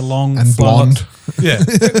kind of long. And blonde. Yeah.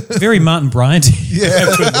 Very Martin Bryant.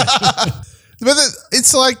 Yeah. But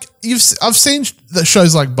it's I've seen the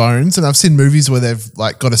shows like Bones, and I've seen movies where they've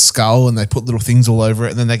got a skull and they put little things all over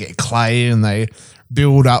it, and then they get clay and they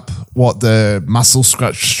build up what the muscle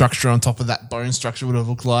structure on top of that bone structure would have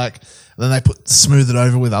looked like. And then they smooth it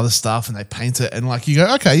over with other stuff and they paint it. And you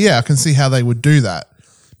go, okay, yeah, I can see how they would do that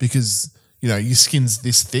because, your skin's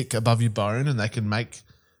this thick above your bone and they can make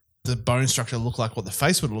the bone structure look like what the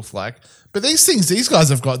face would look like. But these things these guys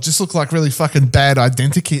have got just look like really fucking bad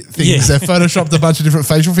identikit things. Yeah. They've photoshopped a bunch of different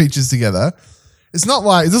facial features together. It's not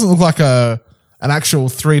it doesn't look like an actual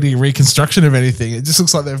 3D reconstruction of anything. It just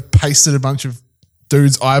looks like they've pasted a bunch of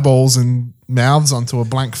dudes' eyeballs and mouths onto a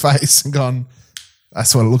blank face and gone,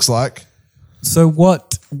 that's what it looks like. So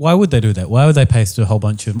why would they do that? Why would they paste a whole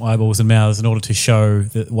bunch of eyeballs and mouths in order to show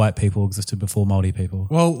that white people existed before Māori people?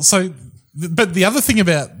 Well, but the other thing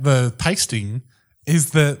about the pasting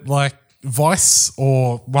is that Vice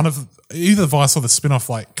or either Vice or the spin-off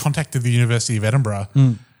contacted the University of Edinburgh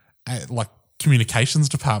communications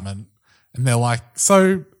department, and they're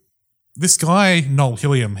so this guy, Noel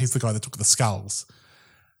Hilliam, he's the guy that took the skulls,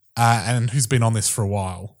 and who's been on this for a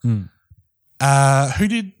while. Who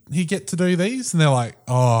did he get to do these? And they're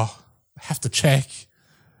have to check.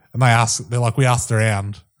 And we asked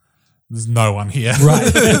around. There's no one here.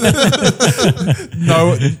 Right.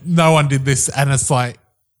 No one did this. And it's the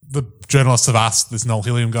journalists have asked this Noel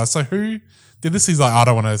Hilliam guy, so who did this? He's I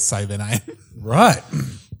don't want to say their name. Right.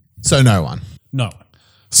 So no one. No one.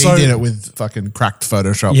 He did it with fucking cracked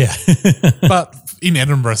Photoshop. Yeah. But in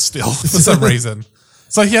Edinburgh still, for some reason.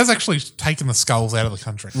 So he has actually taken the skulls out of the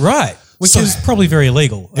country. Right. Which is probably very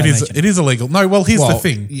illegal. It is illegal. No, well, here's the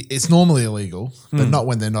thing. It's normally illegal, but not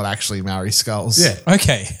when they're not actually Maori skulls. Yeah.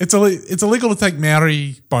 Okay. It's illegal to take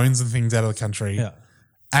Maori bones and things out of the country. Yeah.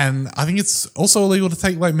 And I think it's also illegal to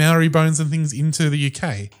take like Maori bones and things into the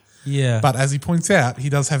UK. Yeah. But as he points out, he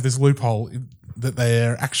does have this loophole that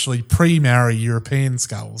they're actually pre-Maori European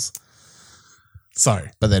skulls. So.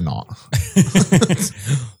 But they're not.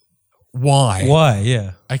 Why? Why?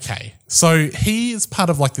 Yeah. Okay. So he is part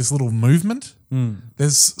of like this little movement.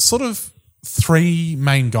 There's sort of 3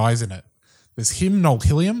 main guys in it. There's him, Noel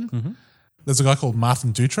Hilliam. There's a guy called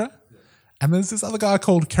Martin Dutra. And there's this other guy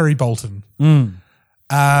called Kerry Bolton. They've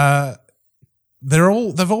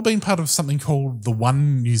all been part of something called the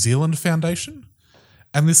One New Zealand Foundation.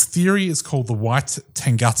 And this theory is called the White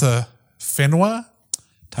Tangata Whenua.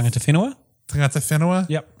 Tangata Whenua? Tangata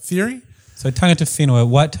Whenua theory. So Tangata Whenua,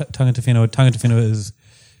 white Tangata Whenua is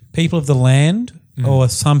people of the land, or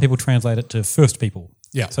some people translate it to first people.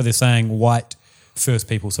 Yeah. So they're saying white first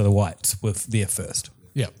people, so the whites were there first.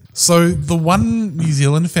 Yeah. So the One New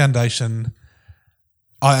Zealand Foundation,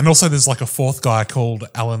 and also there's like a 4th guy called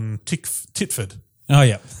Alan Titford. Oh,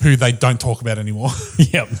 yeah. Who they don't talk about anymore.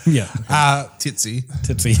 Yeah. Titsy.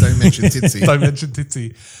 Don't mention Titsy. Don't mention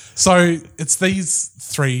Titsy. So it's these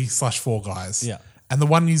 3/4 guys. Yeah. And the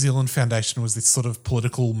One New Zealand Foundation was this sort of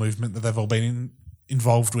political movement that they've all been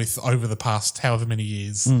involved with over the past however many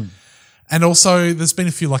years. And also there's been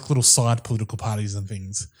a few like little side political parties and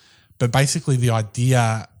things. But basically the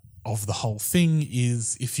idea of the whole thing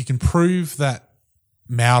is if you can prove that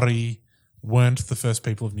Maori weren't the first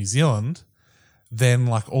people of New Zealand, then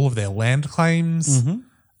like all of their land claims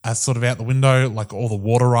are sort of out the window, like all the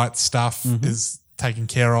water rights stuff is taken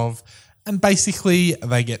care of. And basically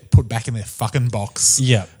they get put back in their fucking box.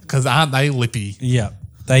 Yeah. Because aren't they lippy? Yeah.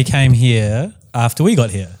 They came here after we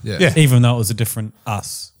got here. Yeah. Even though it was a different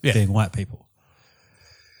us Yeah. being white people.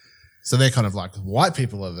 So they're kind of like white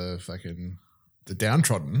people are the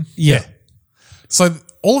downtrodden. Yeah. So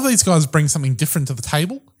all of these guys bring something different to the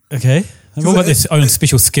table. Okay. They've all got their own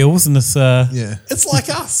special skills in this. Yeah. It's like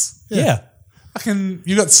us. Yeah.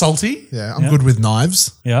 You got salty. Yeah, I'm good with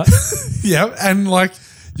knives. Yeah. Yeah. And like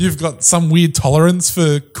you've got some weird tolerance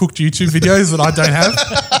for cooked YouTube videos that I don't have.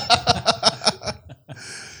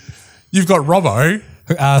 You've got Robbo.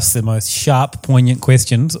 Who asks the most sharp, poignant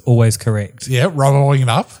questions, always correct. Yeah, Robboing it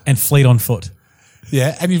up. And fleet on foot.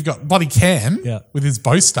 Yeah, and you've got bloody Cam with his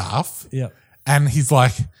bow staff. Yeah. And he's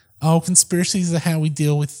like, oh, conspiracies are how we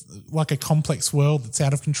deal with like a complex world that's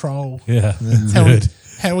out of control. Yeah.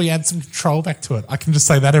 How we add some control back to it. I can just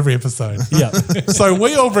say that every episode. Yeah. So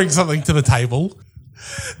we all bring something to the table.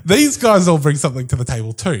 These guys all bring something to the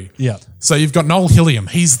table too. Yeah. So you've got Noel Hilliam.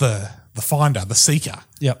 He's the finder, the seeker.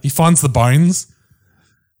 Yeah. He finds the bones.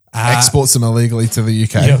 Exports them illegally to the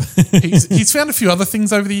UK. Yeah. He's found a few other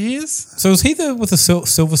things over the years. So was he with the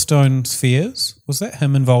Silverstone spheres? Was that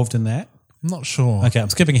him involved in that? I'm not sure. Okay, I'm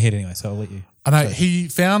skipping ahead anyway, so I'll let you. I know he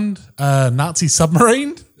found a Nazi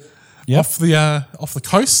submarine off the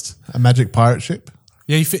coast. A magic pirate ship.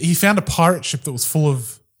 Yeah, he found a pirate ship that was full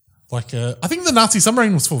of I think the Nazi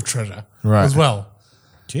submarine was full of treasure as well.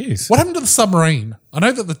 Jeez. What happened to the submarine? I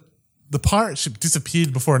know that the pirate ship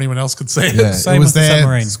disappeared before anyone else could see it. Yeah, Same it was with the there.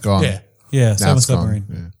 submarine. It's gone. Yeah, same Now with it's gone.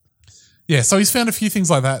 submarine. Yeah, so he's found a few things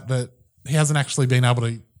like that he hasn't actually been able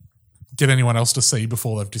to get anyone else to see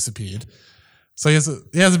before they've disappeared. So he has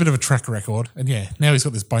a bit of a track record, and now he's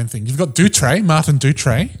got this bone thing. You've got Martin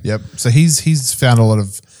Dutre. Yep. So he's found a lot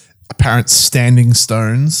of apparent standing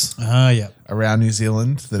stones. Around New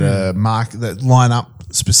Zealand that are that line up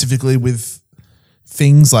specifically with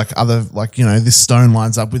things like this stone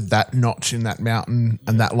lines up with that notch in that mountain,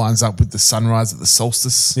 and that lines up with the sunrise at the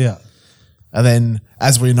solstice. Yeah. And then,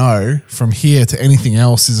 as we know, from here to anything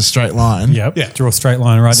else is a straight line. Yep. Yeah. Draw a straight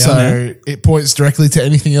line right down there. So it points directly to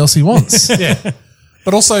anything else he wants. Yeah.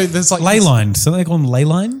 But also there's like ley lines. So they call them ley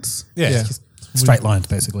lines? Yeah. Just straight lines,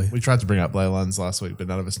 basically. We tried to bring up ley lines last week, but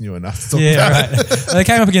none of us knew enough to talk Right. about it. They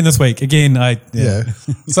came up again this week. Again,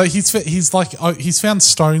 So he's found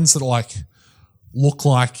stones that look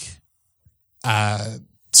like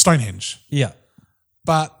Stonehenge. Yeah.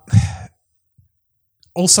 But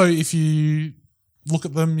also, if you look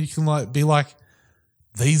at them, you can be like,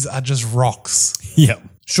 these are just rocks. Yeah.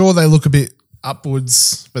 Sure, they look a bit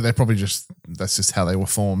upwards, but they're probably that's just how they were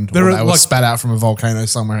formed. They were spat out from a volcano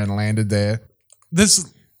somewhere and landed there.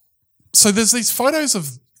 There's these photos of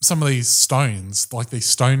some of these stones, like these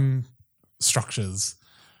stone structures,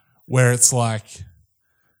 where it's like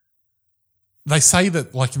they say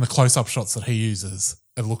that in the close-up shots that he uses,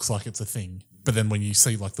 it looks like it's a thing, but then when you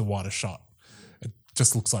see the wider shot, it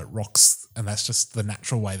just looks like rocks, and that's just the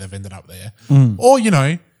natural way they've ended up there. Or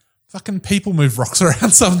fucking people move rocks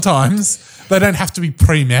around sometimes. They don't have to be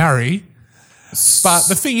pre-Maori. But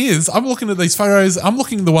the thing is, I'm looking at these photos. I'm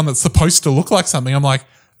looking at the one that's supposed to look like something. I'm like,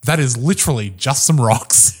 That is literally just some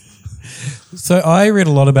rocks. So I read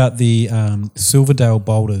a lot about the Silverdale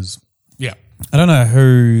boulders. Yeah. I don't know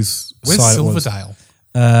whose Where's side it was. Silverdale?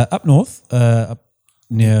 Up north, up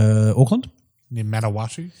near Auckland. Near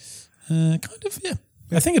Manawatu? Kind of, yeah.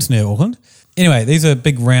 I think it's near Auckland. Anyway, these are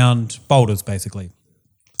big round boulders, basically.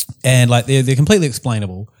 And like they're completely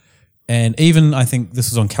explainable. And even I think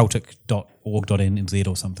this is on Celtic.org.nz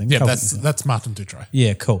or something. Yeah, Celtic that's Martin Dutro.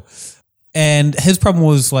 Yeah, cool. And his problem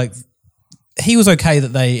was like he was okay that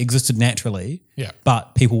they existed naturally, yeah,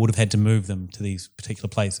 but people would have had to move them to these particular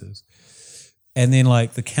places. And then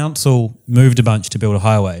like the council moved a bunch to build a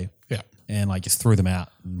highway, yeah, and like just threw them out.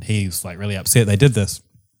 And he was like really upset they did this.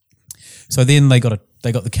 So then they got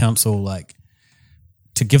the council like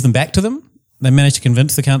to give them back to them. They managed to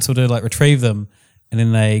convince the council to like retrieve them, and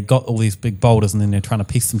then they got all these big boulders, and then they're trying to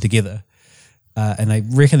piece them together. And they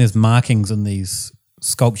reckon there's markings in these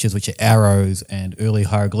sculptures, which are arrows and early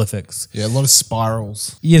hieroglyphics. Yeah, a lot of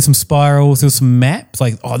spirals. Yeah, some spirals. There's some maps.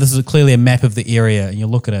 Like, oh, this is clearly a map of the area, and you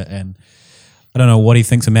look at it, and I don't know what he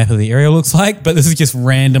thinks a map of the area looks like, but this is just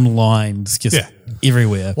random lines just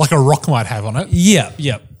everywhere. Like a rock might have on it. Yeah,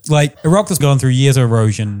 yeah. Like a rock that's gone through years of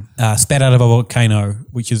erosion, spat out of a volcano,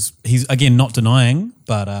 which is, he's again not denying,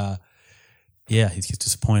 but yeah, he's just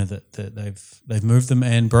disappointed that they've moved them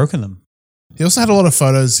and broken them. He also had a lot of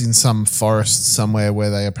photos in some forest somewhere where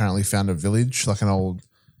they apparently found a village, looked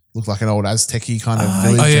like an old Aztec-y kind of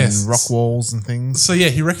village and rock walls and things. So yeah,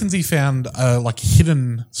 he reckons he found a like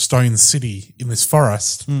hidden stone city in this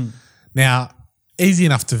forest. Now, easy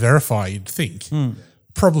enough to verify, you'd think.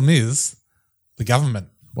 Problem is, the government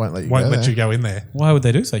won't let you go in there. Why would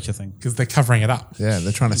they do such a thing? Because they're covering it up. Yeah,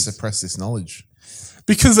 they're trying to suppress this knowledge.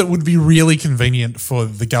 Because it would be really convenient for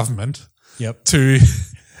the government to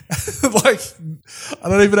like, I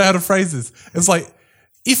don't even know how to phrase this. It's like,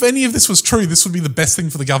 if any of this was true, this would be the best thing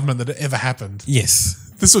for the government that ever happened.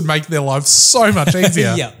 Yes. This would make their lives so much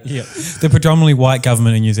easier. Yeah. The predominantly white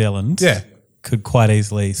government in New Zealand could quite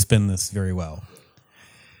easily spin this very well.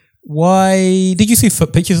 Why did you see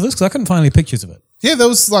pictures of this? Because I couldn't find any pictures of it. Yeah, there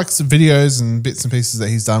was like some videos and bits and pieces that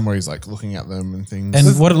he's done where he's like looking at them and things.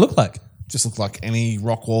 And what did it look like? Just looked like any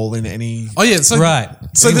rock wall in any... Oh, yeah. So, right.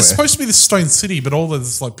 So there's supposed to be this stone city, but all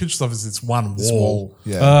there's like pictures of is this one wall.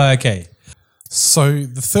 Yeah. Oh, okay. So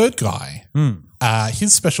the third guy,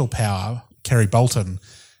 his special power, Kerry Bolton,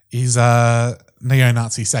 is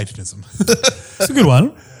neo-Nazi Satanism. That's a good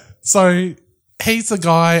one. So he's the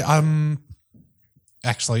guy,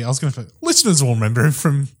 actually, I was going to put, listeners will remember him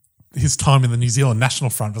from his time in the New Zealand National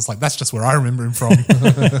Front. It's like, that's just where I remember him from.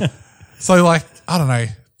 So like, I don't know,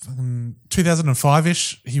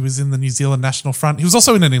 2005-ish, he was in the New Zealand National Front. He was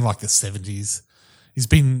also in it in like the 70s. He's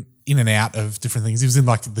been in and out of different things. He was in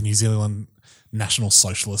like the New Zealand National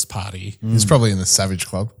Socialist Party. He was probably in the Savage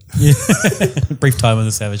Club. Yeah. Brief time in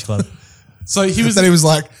the Savage Club. So he was... Then he was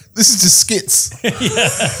like, this is just skits. I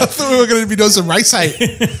thought we were going to be doing some race hate.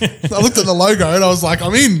 I looked at the logo and I was like,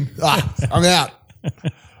 I'm in. I'm out.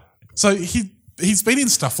 So he's been in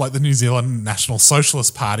stuff like the New Zealand National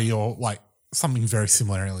Socialist Party or like something very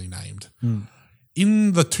similarly named.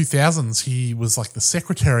 In the 2000s, he was like the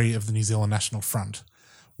secretary of the New Zealand National Front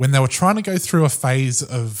when they were trying to go through a phase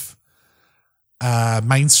of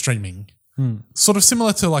mainstreaming, sort of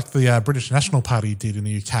similar to like the British National Party did in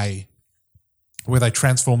the UK, where they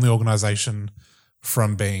transformed the organisation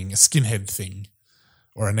from being a skinhead thing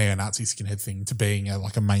or a neo-Nazi skinhead thing to being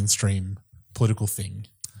like a mainstream political thing.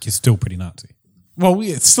 It's still pretty Nazi. Well,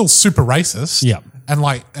 yeah, it's still super racist. Yeah. And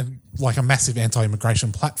like a massive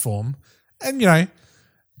anti-immigration platform. And, you know,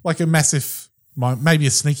 like a massive, maybe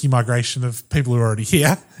a sneaky migration of people who are already here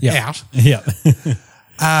out. Yeah.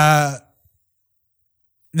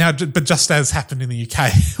 Now, but just as happened in the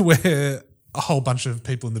UK, where a whole bunch of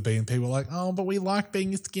people in the BNP were like, oh, but we like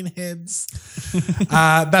being skinheads.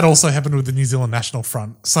 That also happened with the New Zealand National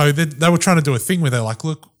Front. So they were trying to do a thing where they're like,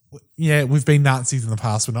 look, yeah, we've been Nazis in the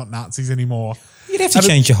past. We're not Nazis anymore. You'd have to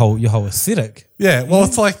change your whole aesthetic. Yeah, well,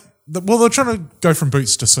 it's like, they're trying to go from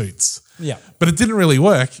boots to suits. Yeah. But it didn't really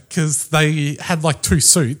work because they had like two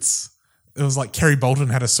suits. It was like Kerry Bolton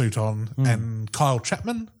had a suit on and Kyle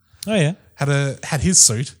Chapman had his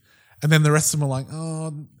suit. And then the rest of them were like,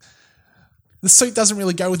 oh, the suit doesn't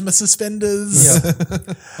really go with my suspenders. Yeah.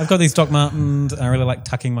 I've got these Doc Martens and I really like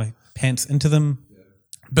tucking my pants into them.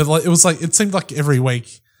 But like it seemed like every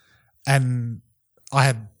week, and I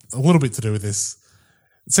had a little bit to do with this.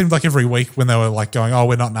 It seemed like every week when they were like going, oh,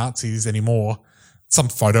 we're not Nazis anymore, some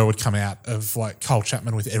photo would come out of like Kyle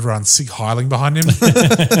Chapman with everyone Sig Heiling behind him.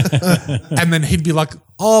 And then he'd be like,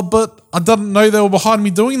 oh, but I didn't know they were behind me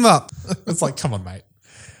doing that. It's like, come on, mate.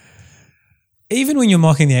 Even when you're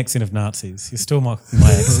mocking the accent of Nazis, you're still mocking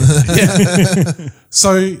my accent.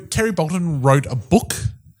 So Kerry Bolton wrote a book.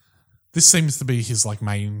 This seems to be his like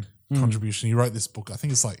main contribution. He wrote this book. I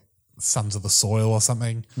think it's like Sons of the Soil or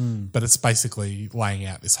something. But it's basically laying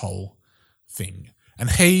out this whole thing. And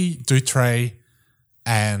he, Dutre,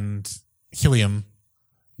 and Hilliam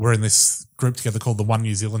were in this group together called the One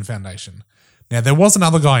New Zealand Foundation. Now, there was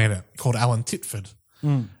another guy in it called Alan Titford.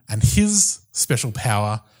 And his special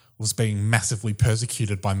power was being massively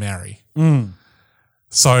persecuted by Maori.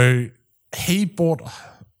 So he bought,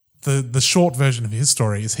 the short version of his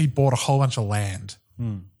story is he bought a whole bunch of land,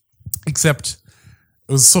 except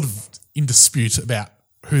it was sort of in dispute about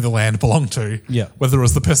who the land belonged to, whether it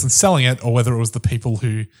was the person selling it or whether it was the people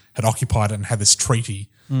who had occupied it and had this treaty.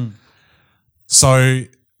 So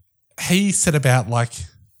he set about like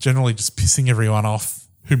generally just pissing everyone off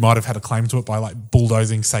who might have had a claim to it by like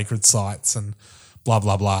bulldozing sacred sites and blah,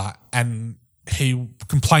 blah, blah. And he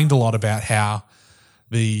complained a lot about how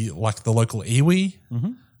the local iwi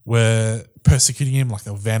were persecuting him, like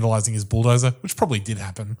they were vandalizing his bulldozer, which probably did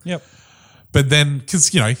happen. But then, because,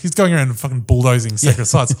 he's going around and fucking bulldozing sacred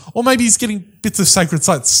sites. Or maybe he's getting bits of sacred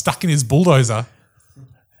sites stuck in his bulldozer.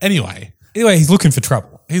 Anyway, he's looking for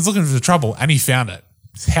trouble. He's looking for trouble and he found it.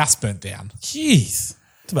 His house burnt down. Jeez.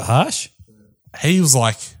 It's a bit harsh. He was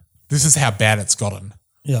like, this is how bad it's gotten.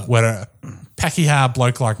 Where a Pakeha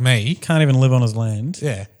bloke like me can't even live on his land.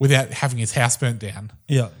 Without having his house burnt down.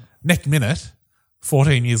 Next minute,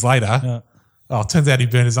 14 years later, it turns out he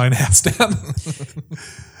burned his own house down.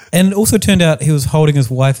 And it also turned out he was holding his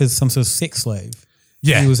wife as some sort of sex slave.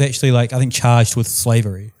 He was actually I think charged with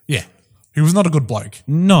slavery. He was not a good bloke.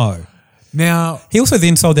 No. Now, he also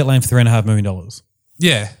then sold that land for $3.5 million.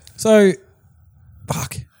 So,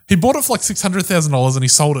 fuck. He bought it for like $600,000 and he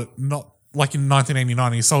sold it not like in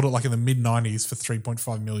 1989. He sold it like in the mid 90s for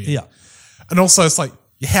 $3.5 million. And also it's like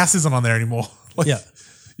your house isn't on there anymore.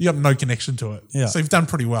 You got no connection to it. So you've done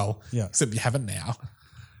pretty well. Except you haven't now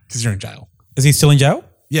because you're in jail. Is he still in jail?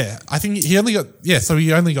 I think he only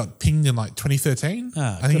got pinged in like 2013.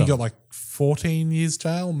 I think he got like 14 years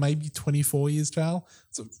jail, maybe 24 years jail.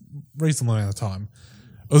 It's a reasonable amount of time.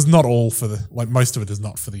 It was not all for most of it is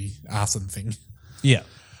not for the arson thing.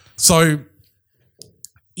 So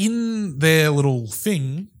in their little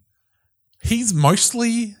thing, he's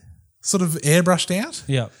mostly sort of airbrushed out.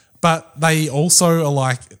 But they also are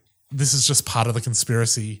like, this is just part of the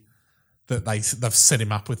conspiracy that they've set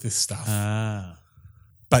him up with this stuff.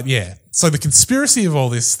 But so the conspiracy of all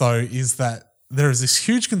this though is that there is this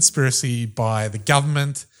huge conspiracy by the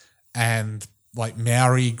government and like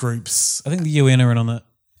Maori groups. I think the UN are in on it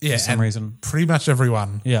for some reason. Pretty much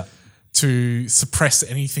everyone. To suppress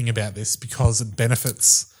anything about this because it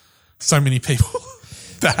benefits so many people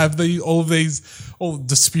that have all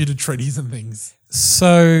disputed treaties and things.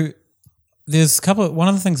 So there's one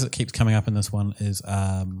of the things that keeps coming up in this one is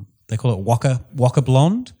they call it Waka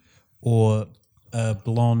blonde, or a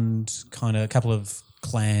blonde kind of a couple of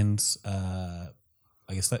clans. I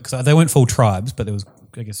guess because they weren't full tribes, but there was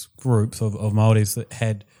groups of Māoris that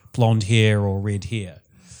had blonde hair or red hair,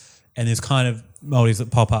 and there's kind of Māoris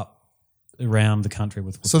that pop up around the country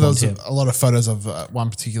with so there was hair. a lot of photos of one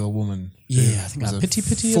particular woman. I think Piti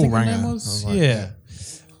Piti, full I think her ranger. name was.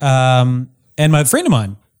 And my friend of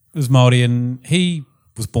mine was Māori, and he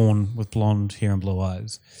was born with blonde hair and blue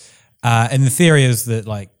eyes. And the theory is that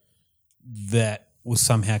that was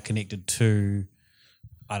somehow connected to,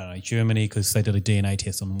 I don't know, Germany, because they did a DNA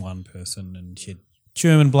test on one person and she had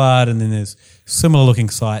German blood, and then there's similar looking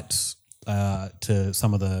sites to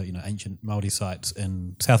some of the ancient Māori sites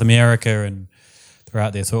in South America, and they're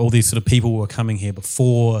out there. So all these sort of people were coming here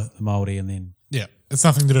before the Māori, and then it's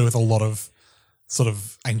nothing to do with a lot of sort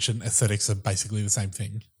of ancient aesthetics are basically the same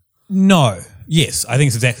thing. No, yes, I think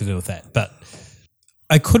it's exactly to do with that, but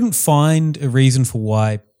I couldn't find a reason for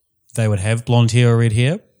why they would have blonde hair or red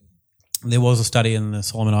hair. There was a study in the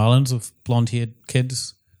Solomon Islands of blonde-haired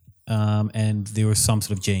kids, and there was some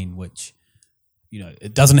sort of gene which,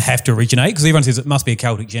 it doesn't have to originate, because everyone says it must be a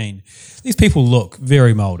Celtic gene. These people look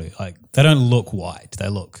very Māori. They don't look white. They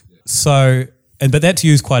look so, but that's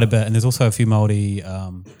used quite a bit. And there's also a few Māori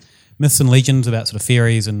myths and legends about sort of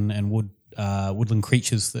fairies and woodland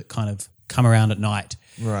creatures that kind of come around at night.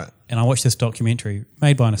 Right. And I watched this documentary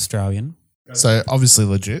made by an Australian. So obviously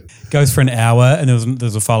legit. Goes for an hour, and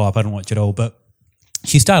there's a follow-up. I didn't watch it all, but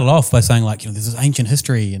she started off by saying there's this ancient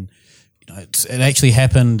history, and it actually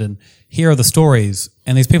happened, and here are the stories.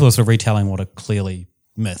 And these people are sort of retelling what are clearly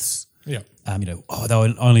myths. Yeah. They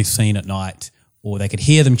were only seen at night, or they could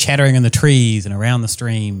hear them chattering in the trees and around the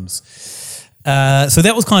streams. So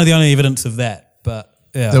that was kind of the only evidence of that. But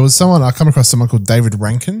Yeah. There was someone, I come across someone called David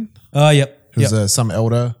Rankin. Oh, yep. Who's some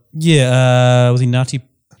elder. Yeah. Was he Ngāti?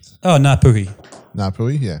 Oh, Ngāpuhi.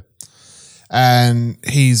 Ngāpuhi, yeah. And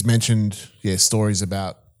he's mentioned, stories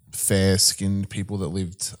about fair-skinned people that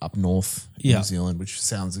lived up north in New Zealand, which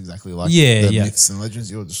sounds exactly like the myths and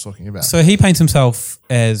legends you were just talking about. So he paints himself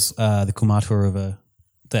as the kumatua of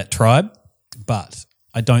that tribe, but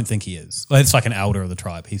I don't think he is. Well, it's like an elder of the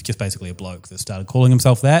tribe. He's just basically a bloke that started calling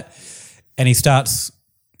himself that, and he starts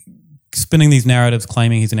spinning these narratives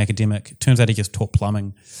claiming he's an academic. It turns out he just taught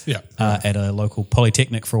plumbing at a local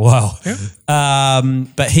polytechnic for a while. Yeah.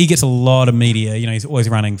 But he gets a lot of media. You know, he's always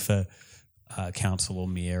running for council or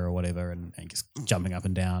mayor or whatever and just jumping up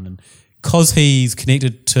and down. And because he's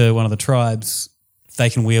connected to one of the tribes, they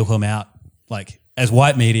can wheel him out, like as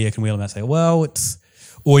white media can wheel him out and say, well, it's,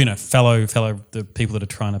 or, you know, fellow the people that are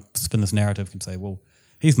trying to spin this narrative can say, well,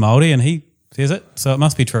 he's Māori and he says it, so it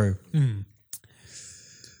must be true. Mm.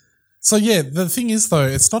 So, yeah, the thing is, though,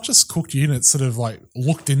 it's not just cooked units sort of like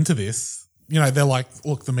looked into this. You know, they're like,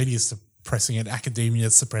 look, the media's suppressing it,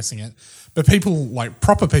 academia's suppressing it. But people, like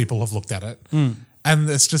proper people, have looked at it. Mm. And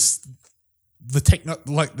it's just the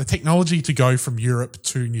technology to go from Europe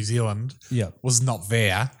to New Zealand was not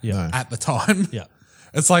there at the time. Yeah.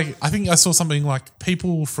 It's like, I think I saw something like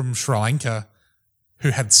people from Sri Lanka who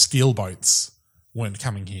had steel boats weren't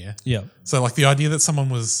coming here. Yeah. So, like, the idea that someone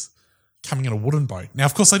was coming in a wooden boat. Now,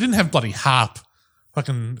 of course, they didn't have bloody HAARP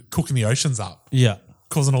fucking cooking the oceans up. Yeah.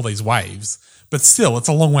 Causing all these waves. But still, it's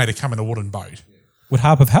a long way to come in a wooden boat. Would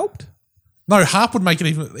HAARP have helped? No, HAARP would make it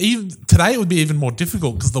even today it would be even more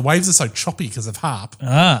difficult because the waves are so choppy because of HAARP.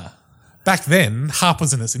 Ah. Back then, HAARP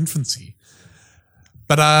was in its infancy.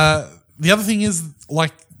 But the other thing is,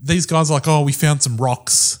 like, these guys are like, oh, we found some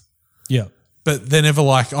rocks. Yeah. But they're never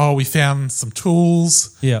like, oh, we found some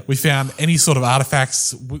tools. Yeah. We found any sort of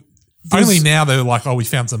artifacts. Only now they're like, oh, we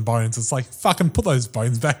found some bones. It's like, fucking put those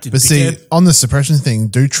bones back, you But dickhead. see, on the suppression thing,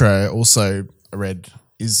 Dutra also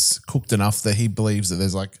is cooked enough that he believes that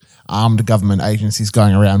there's like armed government agencies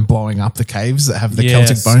going around blowing up the caves that have the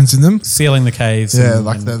Celtic bones in them. Sealing the caves. Yeah,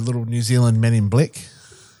 like the little New Zealand men in Blick.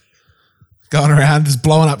 Going around just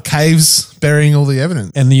blowing up caves, burying all the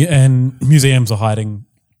evidence. And museums are hiding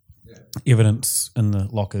evidence in the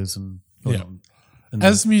lockers and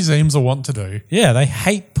As museums are wont to do. Yeah, they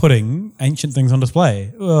hate putting ancient things on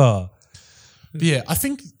display. Ugh. Yeah, I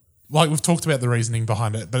think, like, we've talked about the reasoning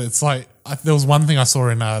behind it, but it's like, there was one thing I saw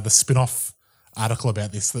in the spin-off article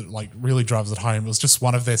about this that, like, really drives it home. It was just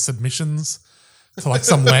one of their submissions to, like,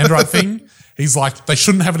 some land right thing. He's like, they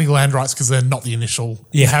shouldn't have any land rights because they're not the initial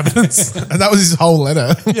inhabitants. And that was his whole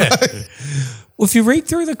letter. Yeah. Well, if you read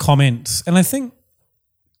through the comments, and I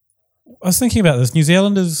was thinking about this, New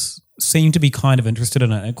Zealanders seem to be kind of interested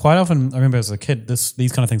in it. And quite often, I remember as a kid,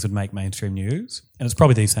 these kind of things would make mainstream news. And it's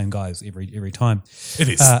probably these same guys every time. It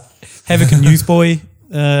is. Havoc and Newsboy,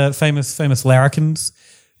 famous larrikins,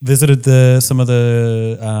 visited some of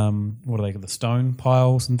the, the stone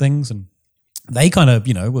piles and things. And they kind of,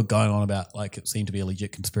 were going on about like it seemed to be a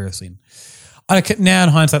legit conspiracy. And now in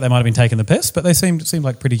hindsight, they might have been taking the piss, but they seemed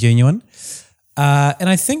like pretty genuine. And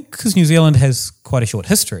I think because New Zealand has quite a short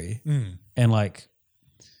history and like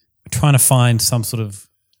trying to find some sort of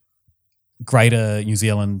greater New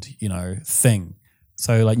Zealand, thing.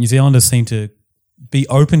 So like New Zealanders seem to be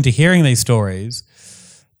open to hearing these stories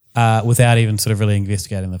without even sort of really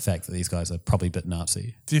investigating the fact that these guys are probably a bit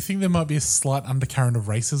Nazi. Do you think there might be a slight undercurrent of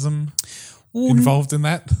racism involved in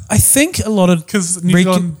that? I think a lot of... Because New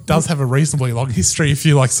Zealand does have a reasonably long history if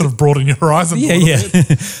you like sort of broaden your horizon a little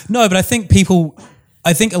bit. No, but I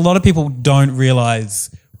think a lot of people don't realise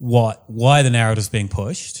why the narrative's being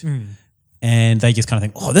pushed, and they just kind of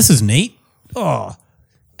think, oh, this is neat. Oh,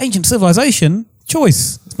 ancient civilization,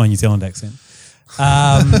 choice. That's my New Zealand accent.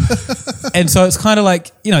 And so it's kind of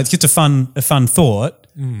like, it's just a fun thought,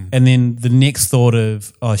 and then the next thought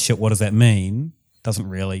of, oh shit, what does that mean? Doesn't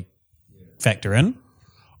really factor in.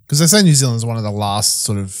 Because they say New Zealand is one of the last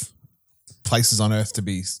sort of places on Earth to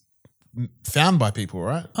be found by people,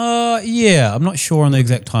 right? Yeah, I'm not sure on the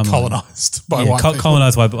exact timeline. Colonised by white people.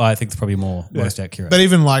 Colonised by, I think it's probably most accurate. But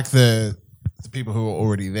even like the people who were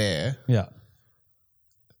already there,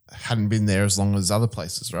 hadn't been there as long as other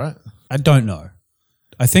places, right? I don't know.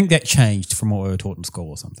 I think that changed from what we were taught in school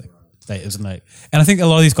or something. And I think a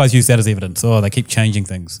lot of these guys use that as evidence. Oh, they keep changing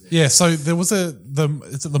things. Yeah, so there was is it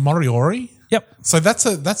the Moriori? Yep. So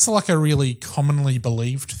that's like a really commonly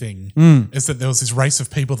believed thing, is that there was this race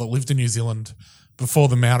of people that lived in New Zealand before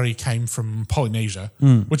the Maori came from Polynesia,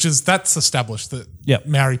 that's established that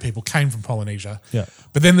Maori people came from Polynesia. Yeah.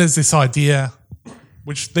 But then there's this idea,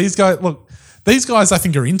 which these guys, look, These guys, I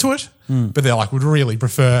think, are into it, but they're like, would really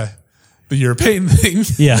prefer the European thing.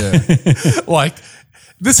 Yeah. Like,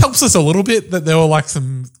 this helps us a little bit that there were like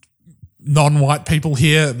some non-white people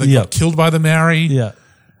here that got killed by the Maori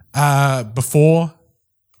before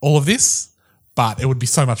all of this, but it would be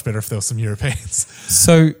so much better if there were some Europeans.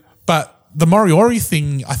 But the Moriori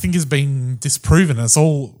thing, I think, has been disproven. It's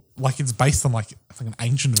all like it's based on like I think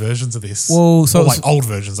ancient versions of this, or like old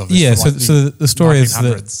versions of this. Yeah, from, so like, the story is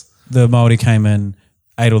 1900s. that the Maori came in,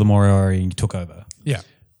 ate all the Moriori, and took over. Yeah.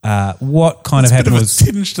 What kind of happened was a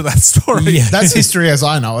tinge to that story. Yeah. That's history as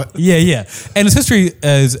I know it. Yeah, and it's history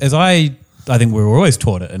as I think we were always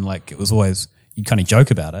taught it, and like it was always you kind of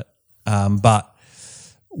joke about it. But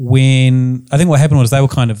when I think what happened was they were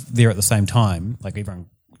kind of there at the same time, like everyone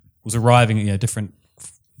was arriving, different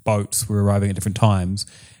boats were arriving at different times,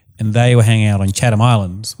 and they were hanging out on Chatham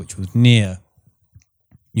Islands, which was near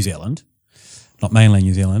New Zealand, not mainland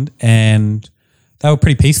New Zealand, and they were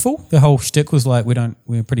pretty peaceful. The whole shtick was like,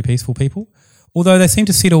 we're pretty peaceful people. Although they seem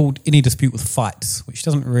to settle any dispute with fights, which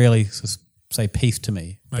doesn't really say peace to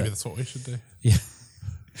me. Maybe that's what we should do. Yeah.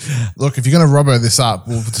 Look, if you're going to robo this up,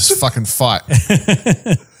 we'll just fucking fight.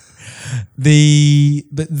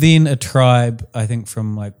 But then a tribe, I think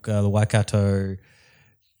from like the Waikato,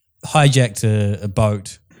 hijacked a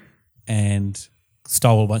boat and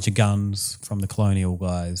stole a bunch of guns from the colonial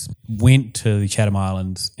guys, went to the Chatham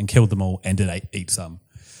Islands and killed them all and did eat some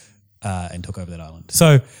and took over that island.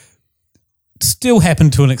 So still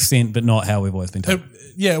happened to an extent, but not how we've always been told.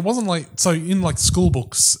 It wasn't like, so in like school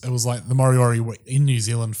books, it was like the Moriori were in New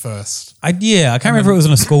Zealand first. I can't remember if it was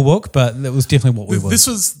in a school book, but it was definitely what we were. This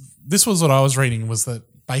was what I was reading, was that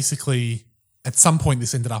basically at some point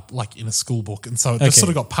this ended up like in a school book, and so it just sort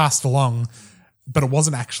of got passed along, but it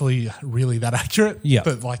wasn't actually really that accurate. Yeah.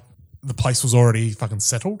 But like the place was already fucking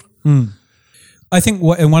settled. I think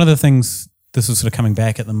and one of the things this is sort of coming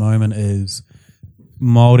back at the moment is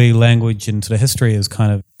Māori language and sort of history is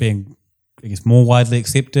kind of being, I guess, more widely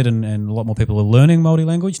accepted, and a lot more people are learning Māori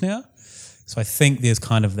language now. So I think there's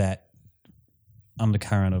kind of that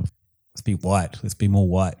undercurrent of let's be white, let's be more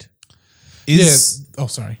white. Oh,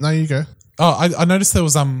 sorry. No, you go. Oh, I noticed there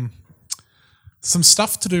was some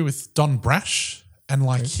stuff to do with Don Brash and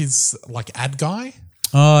like his like ad guy.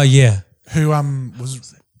 Oh yeah, who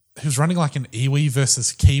was running like an iwi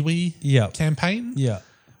versus Kiwi campaign. Yeah,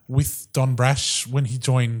 with Don Brash when he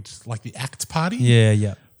joined like the ACT Party.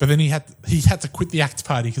 Yeah. But then he had to quit the ACT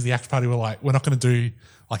Party because the ACT Party were like, we're not going to do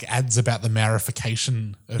like ads about the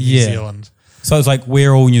Maorification of New Zealand. So it's like,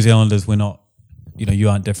 we're all New Zealanders. We're not, you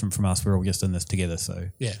aren't different from us. We're all just in this together. So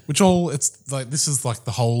yeah, it's like, this is like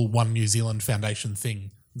the whole One New Zealand Foundation thing.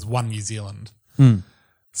 It's One New Zealand.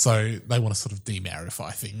 So they want to sort of de-Maorify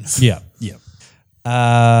things. Yeah.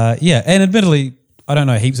 And admittedly, I don't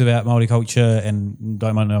know heaps about Māori culture and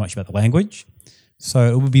don't know much about the language.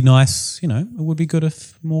 So it would be nice, it would be good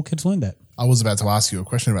if more kids learned that. I was about to ask you a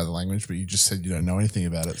question about the language, but you just said you don't know anything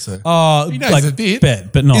about it. So he knows like a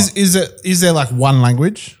bit, but not. Is there like one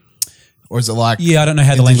language, or is it like I don't know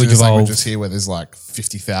how the language evolved. Languages here where there's like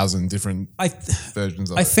 50,000 different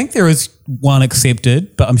versions of it. I think there is one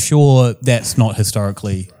accepted, but I'm sure that's not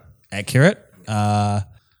historically accurate. All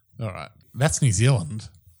right, that's New Zealand,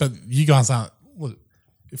 but you guys aren't. Look,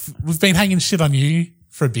 if we've been hanging shit on you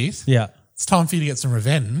for a bit. Yeah. It's time for you to get some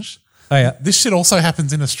revenge. Oh, yeah. This shit also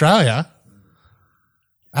happens in Australia.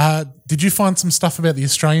 Did you find some stuff about the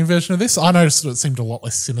Australian version of this? I noticed that it seemed a lot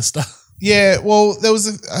less sinister. Yeah, well, there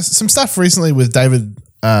was some stuff recently with David,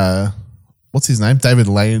 what's his name? David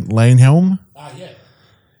Lanehelm. Yeah.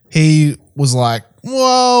 He was like,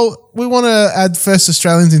 well, we want to add first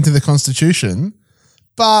Australians into the Constitution,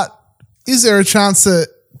 but is there a chance that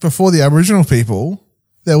before the Aboriginal people,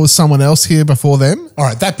 there was someone else here before them? All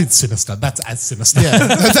right, that bit's sinister. That's as sinister. Yeah,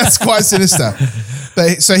 that's quite sinister.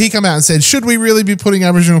 But so he came out and said, should we really be putting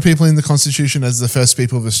Aboriginal people in the Constitution as the first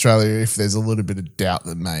people of Australia if there's a little bit of doubt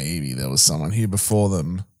that maybe there was someone here before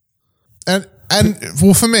them? And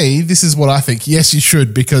well, for me, this is what I think. Yes, you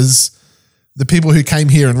should, because the people who came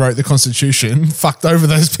here and wrote the Constitution fucked over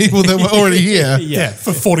those people that were already here. Yeah,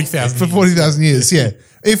 for 40,000 For 40,000 years, yeah.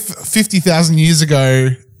 If 50,000 years ago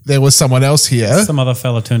there was someone else here. Some other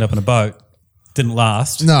fella turned up in a boat, didn't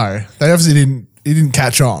last. No, they obviously didn't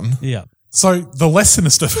catch on. Yeah. So the less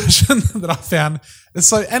sinister version that I found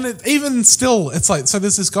is even still, it's like, so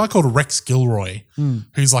there's this guy called Rex Gilroy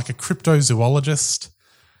who's like a cryptozoologist.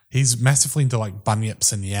 He's massively into like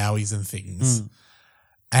bunyips and yowies and things.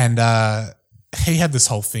 And he had this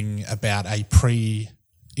whole thing about a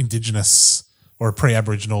pre-Indigenous or a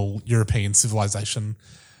pre-Aboriginal European civilization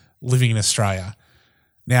living in Australia.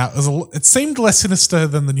 Now, it seemed less sinister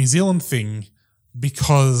than the New Zealand thing,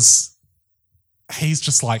 because he's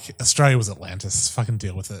just like, Australia was Atlantis. Fucking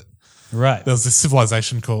deal with it. Right. There was this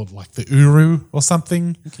civilization called like the Uru or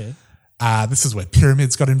something. Okay. This is where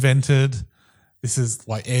pyramids got invented. This is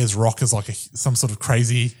like Ayers Rock is like some sort of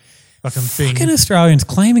crazy fucking thing. Fucking Australians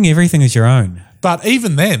claiming everything as your own. But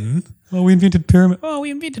even then, we invented pyramids. Oh,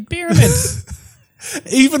 we invented pyramids.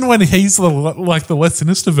 Even when he's the less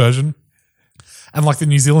sinister version, and like the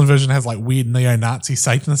New Zealand version has like weird neo-Nazi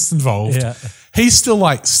Satanists involved, Yeah. he's still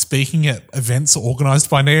like speaking at events organised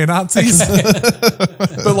by neo-Nazis.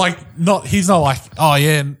 But like he's not like, oh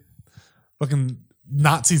yeah, fucking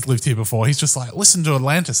Nazis lived here before. He's just like, listen to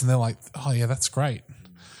Atlantis, and they're like, oh yeah, that's great.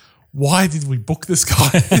 Why did we book this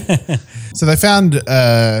guy? So they found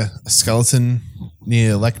a skeleton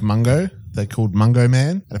near Lake Mungo. They called Mungo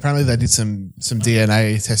Man, and apparently they did some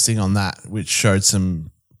DNA testing on that, which showed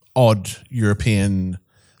some odd European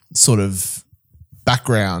sort of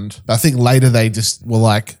background. But I think later they just were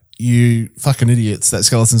like, "You fucking idiots! That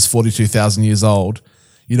skeleton's 42,000 years old.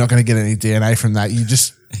 You're not going to get any DNA from that. You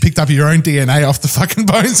just picked up your own DNA off the fucking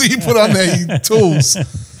bones that you put on there, you tools."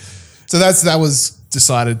 So that was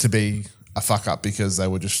decided to be a fuck up because they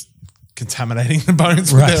were just contaminating the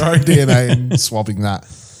bones with their own DNA and swapping that.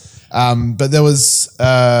 But there was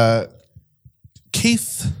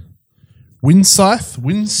Keith Winscythe.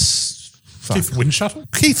 Keith Windshuttle?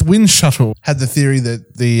 Keith Windshuttle had the theory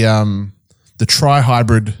that the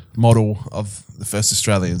tri-hybrid model of the first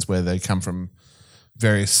Australians, where they come from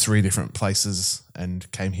various 3 different places and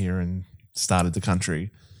came here and started the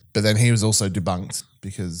country. But then he was also debunked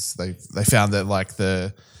because they found that like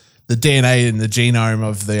the DNA in the genome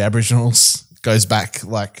of the Aboriginals goes back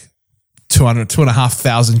like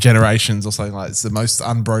 2,500 generations or something like that. It's the most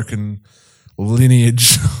unbroken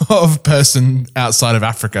lineage of person outside of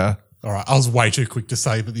Africa. All right, I was way too quick to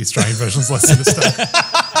say that the Australian version's less sinister.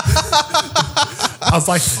 I was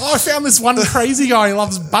like, I found this one crazy guy who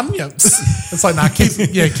loves bunyips. It's like, nah, Keith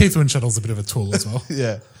Windshuttle's a bit of a tool as well.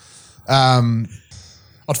 Yeah.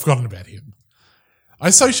 I'd forgotten about him. I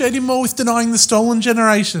associate him more with denying the stolen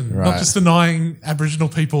generation, not just denying Aboriginal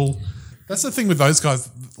people. That's the thing with those guys.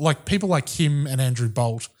 Like people like him and Andrew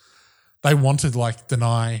Bolt, they wanted like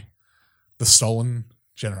deny the stolen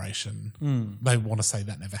generation. They want to say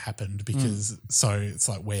that never happened because so it's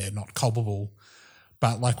like we're not culpable.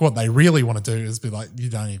 But like what they really want to do is be like, you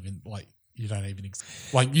didn't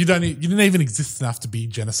even exist enough to be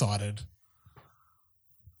genocided.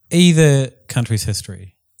 Either country's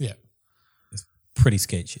history. Yeah. It's pretty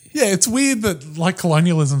sketchy. Yeah, it's weird that like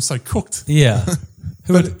colonialism's so cooked. Yeah.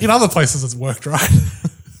 But in other places it's worked right.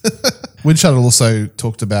 Windshuttle also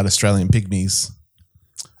talked about Australian pygmies.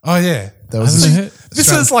 Oh yeah. This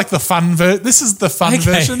is like the fun This is the fun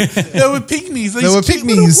version. There were pygmies. There were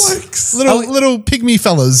pygmies. Little pygmy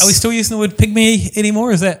fellas. Are we still using the word pygmy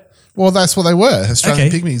anymore? Is that? Well, that's what they were. Australian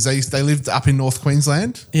pygmies. They lived up in North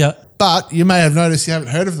Queensland. Yeah. But you may have noticed you haven't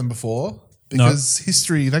heard of them before because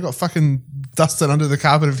history, they got fucking dusted under the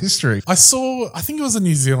carpet of history. I think it was a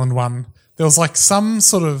New Zealand one. There was like some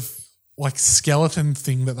sort of like skeleton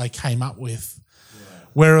thing that they came up with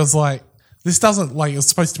where it was like, this doesn't like, it's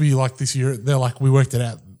supposed to be like this year. They're like, we worked it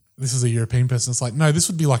out. This is a European person. It's like, no, this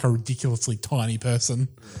would be like a ridiculously tiny person.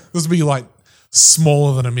 This would be like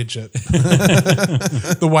smaller than a midget.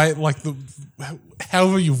 The way, like,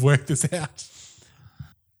 however you've worked this out.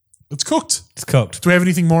 It's cooked. It's cooked. Do we have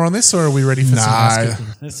anything more on this or are we ready for some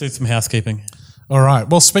housekeeping? Let's do some housekeeping. All right.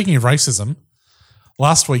 Well, speaking of racism,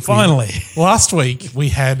 last week we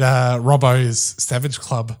had Robbo's Savage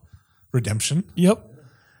Club redemption. Yep.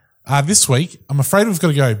 This week, I'm afraid we've got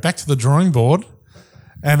to go back to the drawing board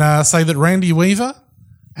and say that Randy Weaver,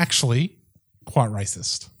 actually quite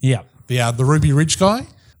racist. Yeah. The Ruby Ridge guy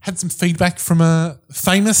had some feedback from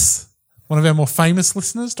one of our more famous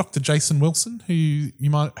listeners, Dr. Jason Wilson, who you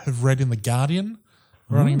might have read in The Guardian,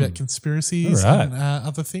 writing about conspiracies and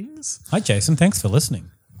other things. Hi, Jason. Thanks for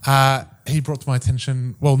listening. He brought to my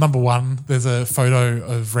attention, well, number one, there's a photo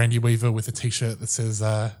of Randy Weaver with a T-shirt that says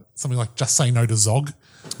something like, just say no to Zog.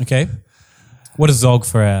 Okay. What is Zog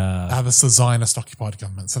for our... That's the Zionist-occupied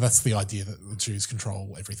government. So that's the idea that the Jews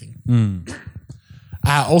control everything.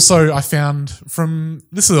 Also, I found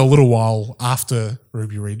this is a little while after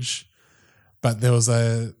Ruby Ridge, but there was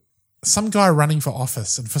some guy running for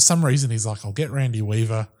office, and for some reason he's like, I'll get Randy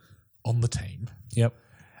Weaver on the team. Yep.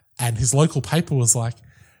 And his local paper was like,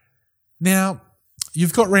 now,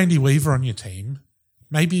 you've got Randy Weaver on your team.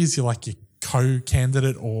 Maybe he's your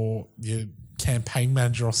co-candidate or your campaign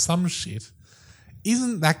manager or some shit.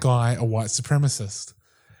 Isn't that guy a white supremacist?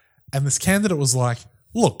 And this candidate was like,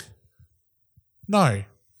 look, no,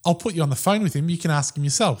 I'll put you on the phone with him. You can ask him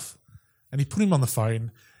yourself. And he put him on the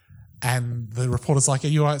phone, and the reporter's like, "Are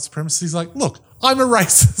you a white supremacist?" He's like, "Look, I'm a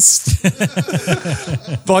racist."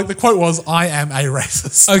 But like the quote was, "I am a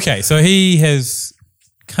racist." Okay, so he has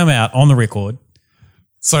come out on the record.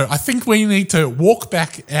 So I think we need to walk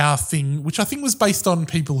back our thing, which I think was based on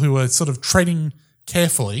people who were sort of treading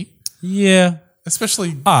carefully. Yeah.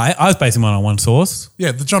 Especially... I was basing mine on one source.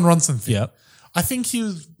 Yeah, the John Ronson thing. Yep. I think he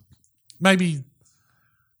was maybe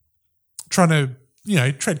trying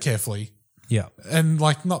to, tread carefully. Yeah. And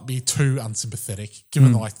like not be too unsympathetic,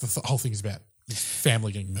 given like the whole thing is about his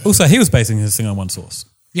family getting murdered. Also, he was basing his thing on one source.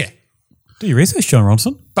 Yeah. Do you research John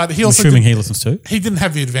Ronson? But he I'm also assuming he listens too. He didn't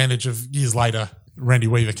have the advantage of years later Randy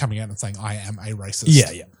Weaver coming out and saying, "I am a racist."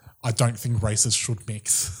 Yeah. I don't think races should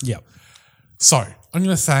mix. Yeah. So I'm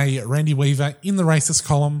going to say Randy Weaver in the racist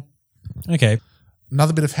column. Okay.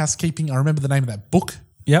 Another bit of housekeeping. I remember the name of that book.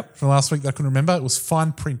 Yep. From last week that I couldn't remember. It was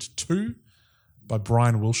Fine Print 2 by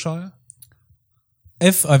Brian Wilshire.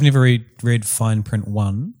 If I've never read Fine Print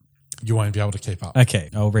 1, you won't be able to keep up. Okay,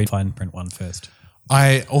 I'll read Fine Print 1 first.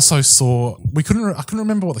 I also saw I couldn't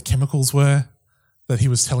remember what the chemicals were that he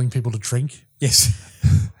was telling people to drink. Yes.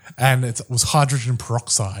 And it was hydrogen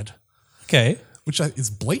peroxide. Okay. Which is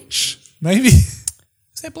bleach, maybe.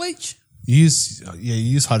 Is that bleach? You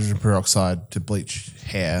use hydrogen peroxide to bleach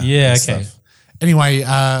hair. Yeah, and okay. stuff. Anyway,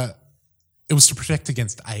 it was to protect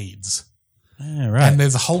against AIDS. Yeah, right. And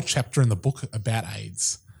there's a whole chapter in the book about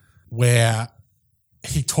AIDS where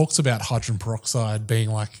he talks about hydrogen peroxide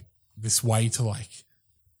being like this way to like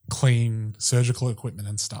clean surgical equipment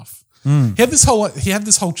and stuff. Mm. He had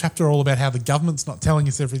this whole chapter all about how the government's not telling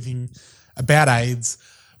us everything about AIDS,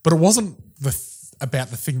 but it wasn't about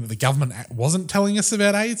the thing that the government wasn't telling us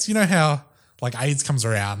about AIDS. You know how like AIDS comes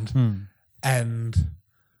around and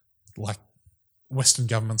like Western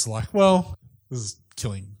governments are like, well, this is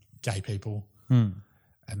killing gay people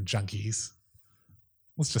and junkies.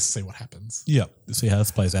 Let's just see what happens. Yeah, see how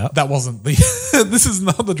this plays out. That wasn't the. This is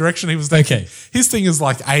not the direction he was taking. Okay. His thing is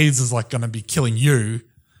like AIDS is like going to be killing you,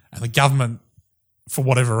 and the government, for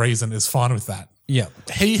whatever reason, is fine with that. Yeah.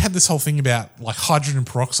 He had this whole thing about like hydrogen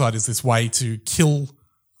peroxide is this way to kill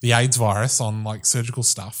the AIDS virus on like surgical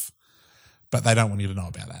stuff, but they don't want you to know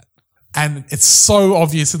about that. And it's so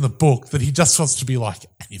obvious in the book that he just wants to be like,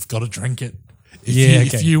 and you've got to drink it.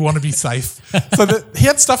 If you want to be safe. So he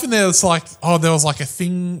had stuff in there that's like, there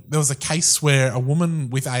was a case where a woman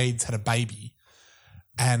with AIDS had a baby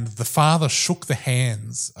and the father shook the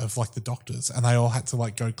hands of like the doctors and they all had to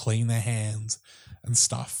like go clean their hands and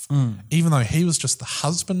stuff, even though he was just the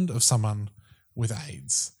husband of someone with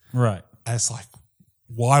AIDS. Right. And it's like,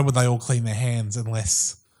 why would they all clean their hands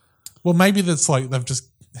unless, well, maybe that's like they've just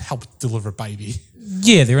helped deliver a baby.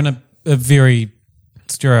 Yeah, they're in a very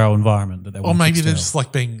sterile environment that they want. Or maybe to they're sterile. just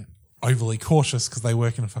like being overly cautious because they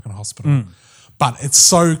work in a fucking hospital. But it's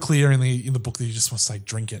so clear in the book that you just want to say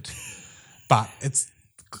drink it. But it's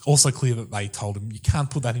also clear that they told him you can't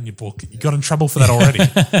put that in your book. You got in trouble for that already.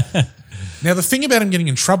 Now the thing about him getting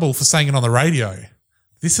in trouble for saying it on the radio,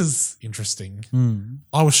 this is interesting.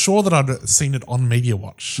 I was sure that I'd seen it on Media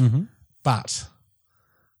Watch, but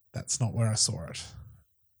that's not where I saw it.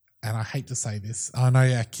 And I hate to say this. I know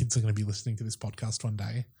our kids are going to be listening to this podcast one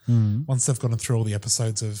day. Once they've gone through all the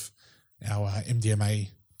episodes of our MDMA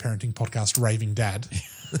parenting podcast, Raving Dad,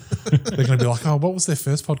 they're going to be like, oh, what was their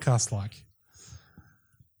first podcast like?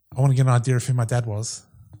 I want to get an idea of who my dad was.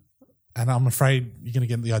 And I'm afraid you're going to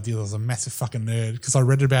get the idea that I was a massive fucking nerd because I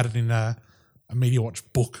read about it in a Media Watch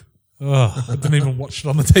book. I didn't even watch it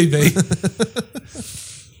on the TV.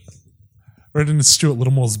 Read it in Stuart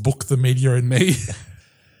Littlemore's book, The Media and Me.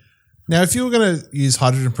 Now, if you were going to use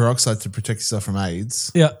hydrogen peroxide to protect yourself from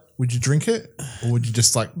AIDS, would you drink it or would you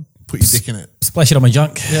just like put your dick in it? Splash it on my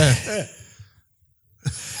junk. Yeah.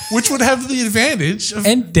 Which would have the advantage of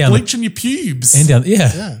And down bleaching your pubes. And down,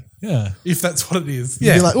 yeah. If that's what it is.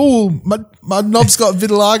 You'd be like, oh, my knob's got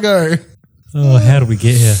vitiligo. Oh, how did we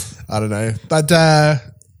get here? I don't know. But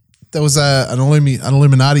there was an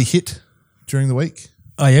Illuminati hit during the week.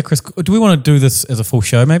 Oh, yeah, Chris. Do we want to do this as a full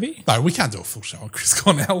show, maybe? No, we can't do a full show on Chris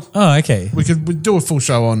Cornell. Oh, okay. We'd do a full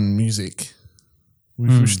show on music.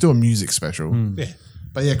 We should do a music special. Yeah.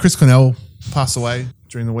 But yeah, Chris Cornell passed away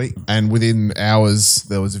during the week. And within hours,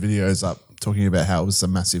 there was videos up talking about how it was a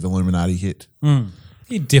massive Illuminati hit.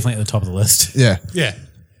 You're definitely at the top of the list. Yeah. Yeah.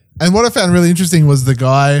 And what I found really interesting was the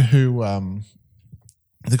guy who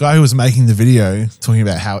was making the video talking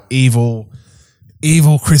about how evil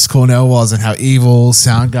evil Chris Cornell was and how evil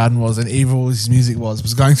Soundgarden was and evil his music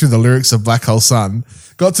was going through the lyrics of Black Hole Sun,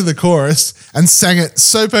 got to the chorus and sang it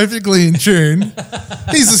so perfectly in tune.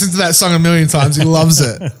 He's listened to that song a million times. He loves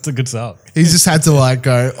it. It's a good song. He's just had to like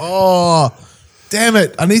go, oh, damn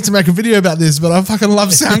it. I need to make a video about this, but I fucking love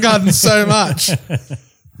Soundgarden so much.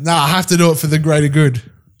 I have to do it for the greater good.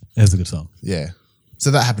 It's a good song. Yeah.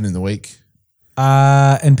 So that happened in the week.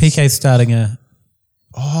 And PK's starting a...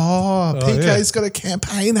 PK's got a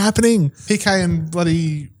campaign happening. PK and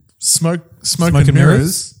bloody Smoke and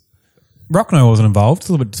Mirrors. Rockno wasn't involved.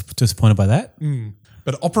 A little bit disappointed by that.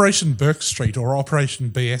 But Operation Burke Street, or Operation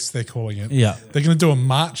BS, they're calling it. Yeah. They're going to do a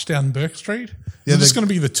march down Burke Street. Yeah, Is it just going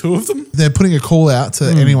to be the two of them? They're putting a call out to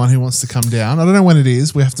anyone who wants to come down. I don't know when it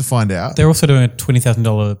is. We have to find out. They're also doing a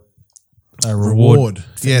 $20,000 reward.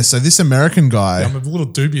 Yeah, so this American guy... Yeah, I'm a little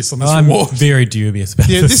dubious on this I'm reward. very dubious about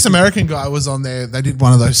this. This American guy was on there. They did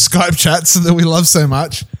one of those Skype chats that we love so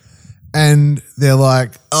much. And they're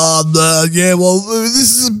like,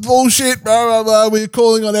 this is bullshit, blah, blah, blah. We're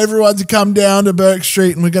calling on everyone to come down to Burke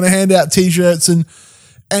Street and we're going to hand out T-shirts and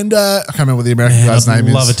I can't remember what the American guy's name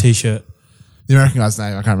is. Love a T-shirt. The American guy's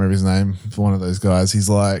name, I can't remember his name. It's one of those guys. He's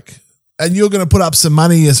like, and you're going to put up some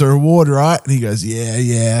money as a reward, right? And he goes,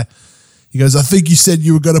 yeah. He goes, I think you said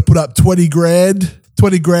you were going to put up 20 grand.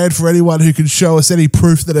 20 grand for anyone who can show us any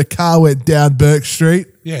proof that a car went down Burke Street.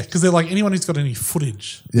 Yeah, because they're like, anyone who's got any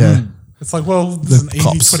footage. Yeah. It's like, well, there's an easy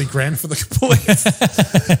cops. 20 grand for the police.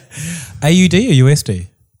 AUD or USD?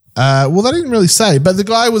 Well, they didn't really say, but the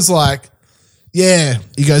guy was like, yeah.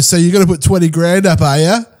 He goes, so you're going to put 20 grand up, are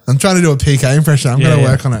you? I'm trying to do a PK impression. I'm going to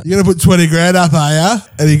work on it. You're going to put 20 grand up, are you?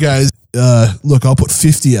 And he goes, look, I'll put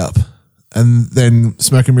 50 up. And then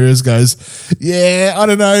Smoke and Mirrors goes, yeah, I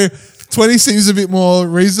don't know. 20 seems a bit more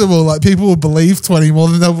reasonable. Like people will believe 20 more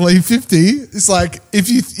than they'll believe 50. It's like if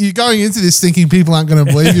you're going into this thinking people aren't going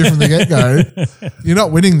to believe you from the get-go, you're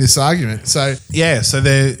not winning this argument. So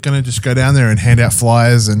they're going to just go down there and hand out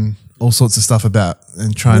flyers and all sorts of stuff about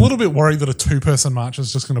and try. I'm a little bit worried that a two-person march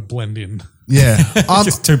is just going to blend in. Yeah.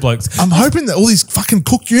 Just two blokes. I'm hoping that all these fucking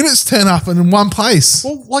cooked units turn up in one place.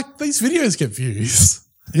 Well, like these videos get views.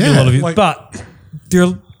 Yeah. A lot of views. But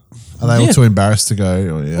they're... Are they all too embarrassed to go?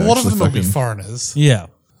 Or, a lot of them will be foreigners. Yeah.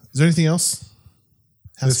 Is there anything else?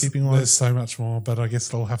 Housekeeping-wise? There's so much more, but I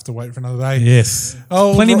guess I'll have to wait for another day. Yes.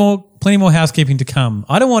 Plenty more housekeeping to come.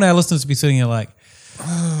 I don't want our listeners to be sitting here like,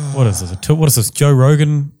 what is this? What is this? Joe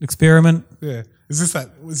Rogan experiment? Yeah. Is this that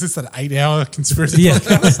 8-hour conspiracy Yeah.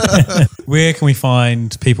 podcast? Where can we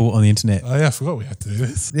find people on the internet? Oh yeah, I forgot we had to do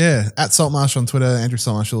this. Yeah. At Saltmarsh on Twitter, Andrew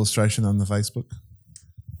Saltmarsh Illustration on the Facebook.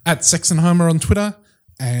 At Sexenheimer on Twitter.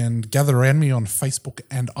 And gather around me on Facebook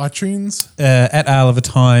and iTunes. At Isle of a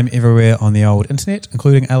Time everywhere on the old internet,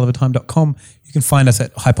 including isleofatime.com. You can find us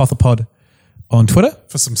at Hypothepod on Twitter.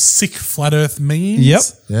 For some sick flat earth memes. Yep.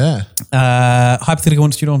 Yeah. Hypothetical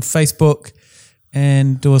Institute on Facebook.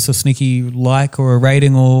 And do us a sneaky like or a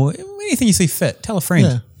rating or anything you see fit. Tell a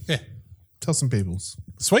friend. Yeah. Tell some peoples.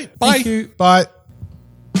 Sweet. Bye. Thank you. Bye.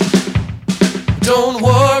 Don't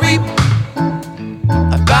worry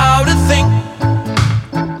about a thing.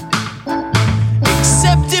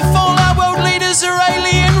 Except if all our world leaders are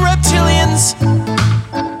alien reptilians.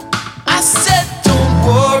 I said don't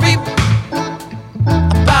worry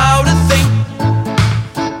about a thing.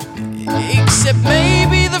 Except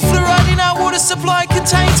maybe the fluoride in our water supply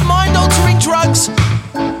contains mind-altering drugs.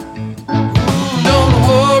 Don't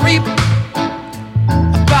worry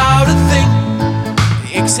about a thing.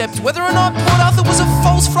 Except whether or not Port Arthur was a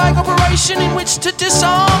false flag operation in which to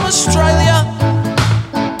disarm Australia.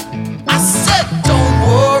 I said don't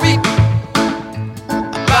worry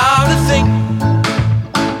about a thing.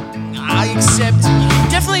 I accept you can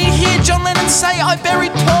definitely hear John Lennon say I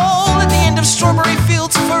buried Paul at the end of Strawberry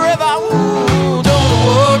Fields Forever. Ooh, don't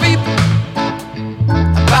worry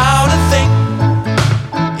about a thing.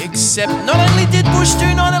 Except not only did Bush do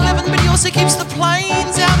 9/11, but he also keeps the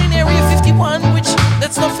planes out in Area 51, which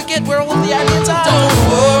let's not forget where all of the aliens are. Don't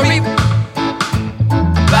worry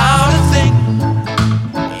about a thing.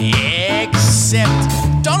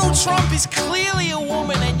 Except Donald Trump is clearly a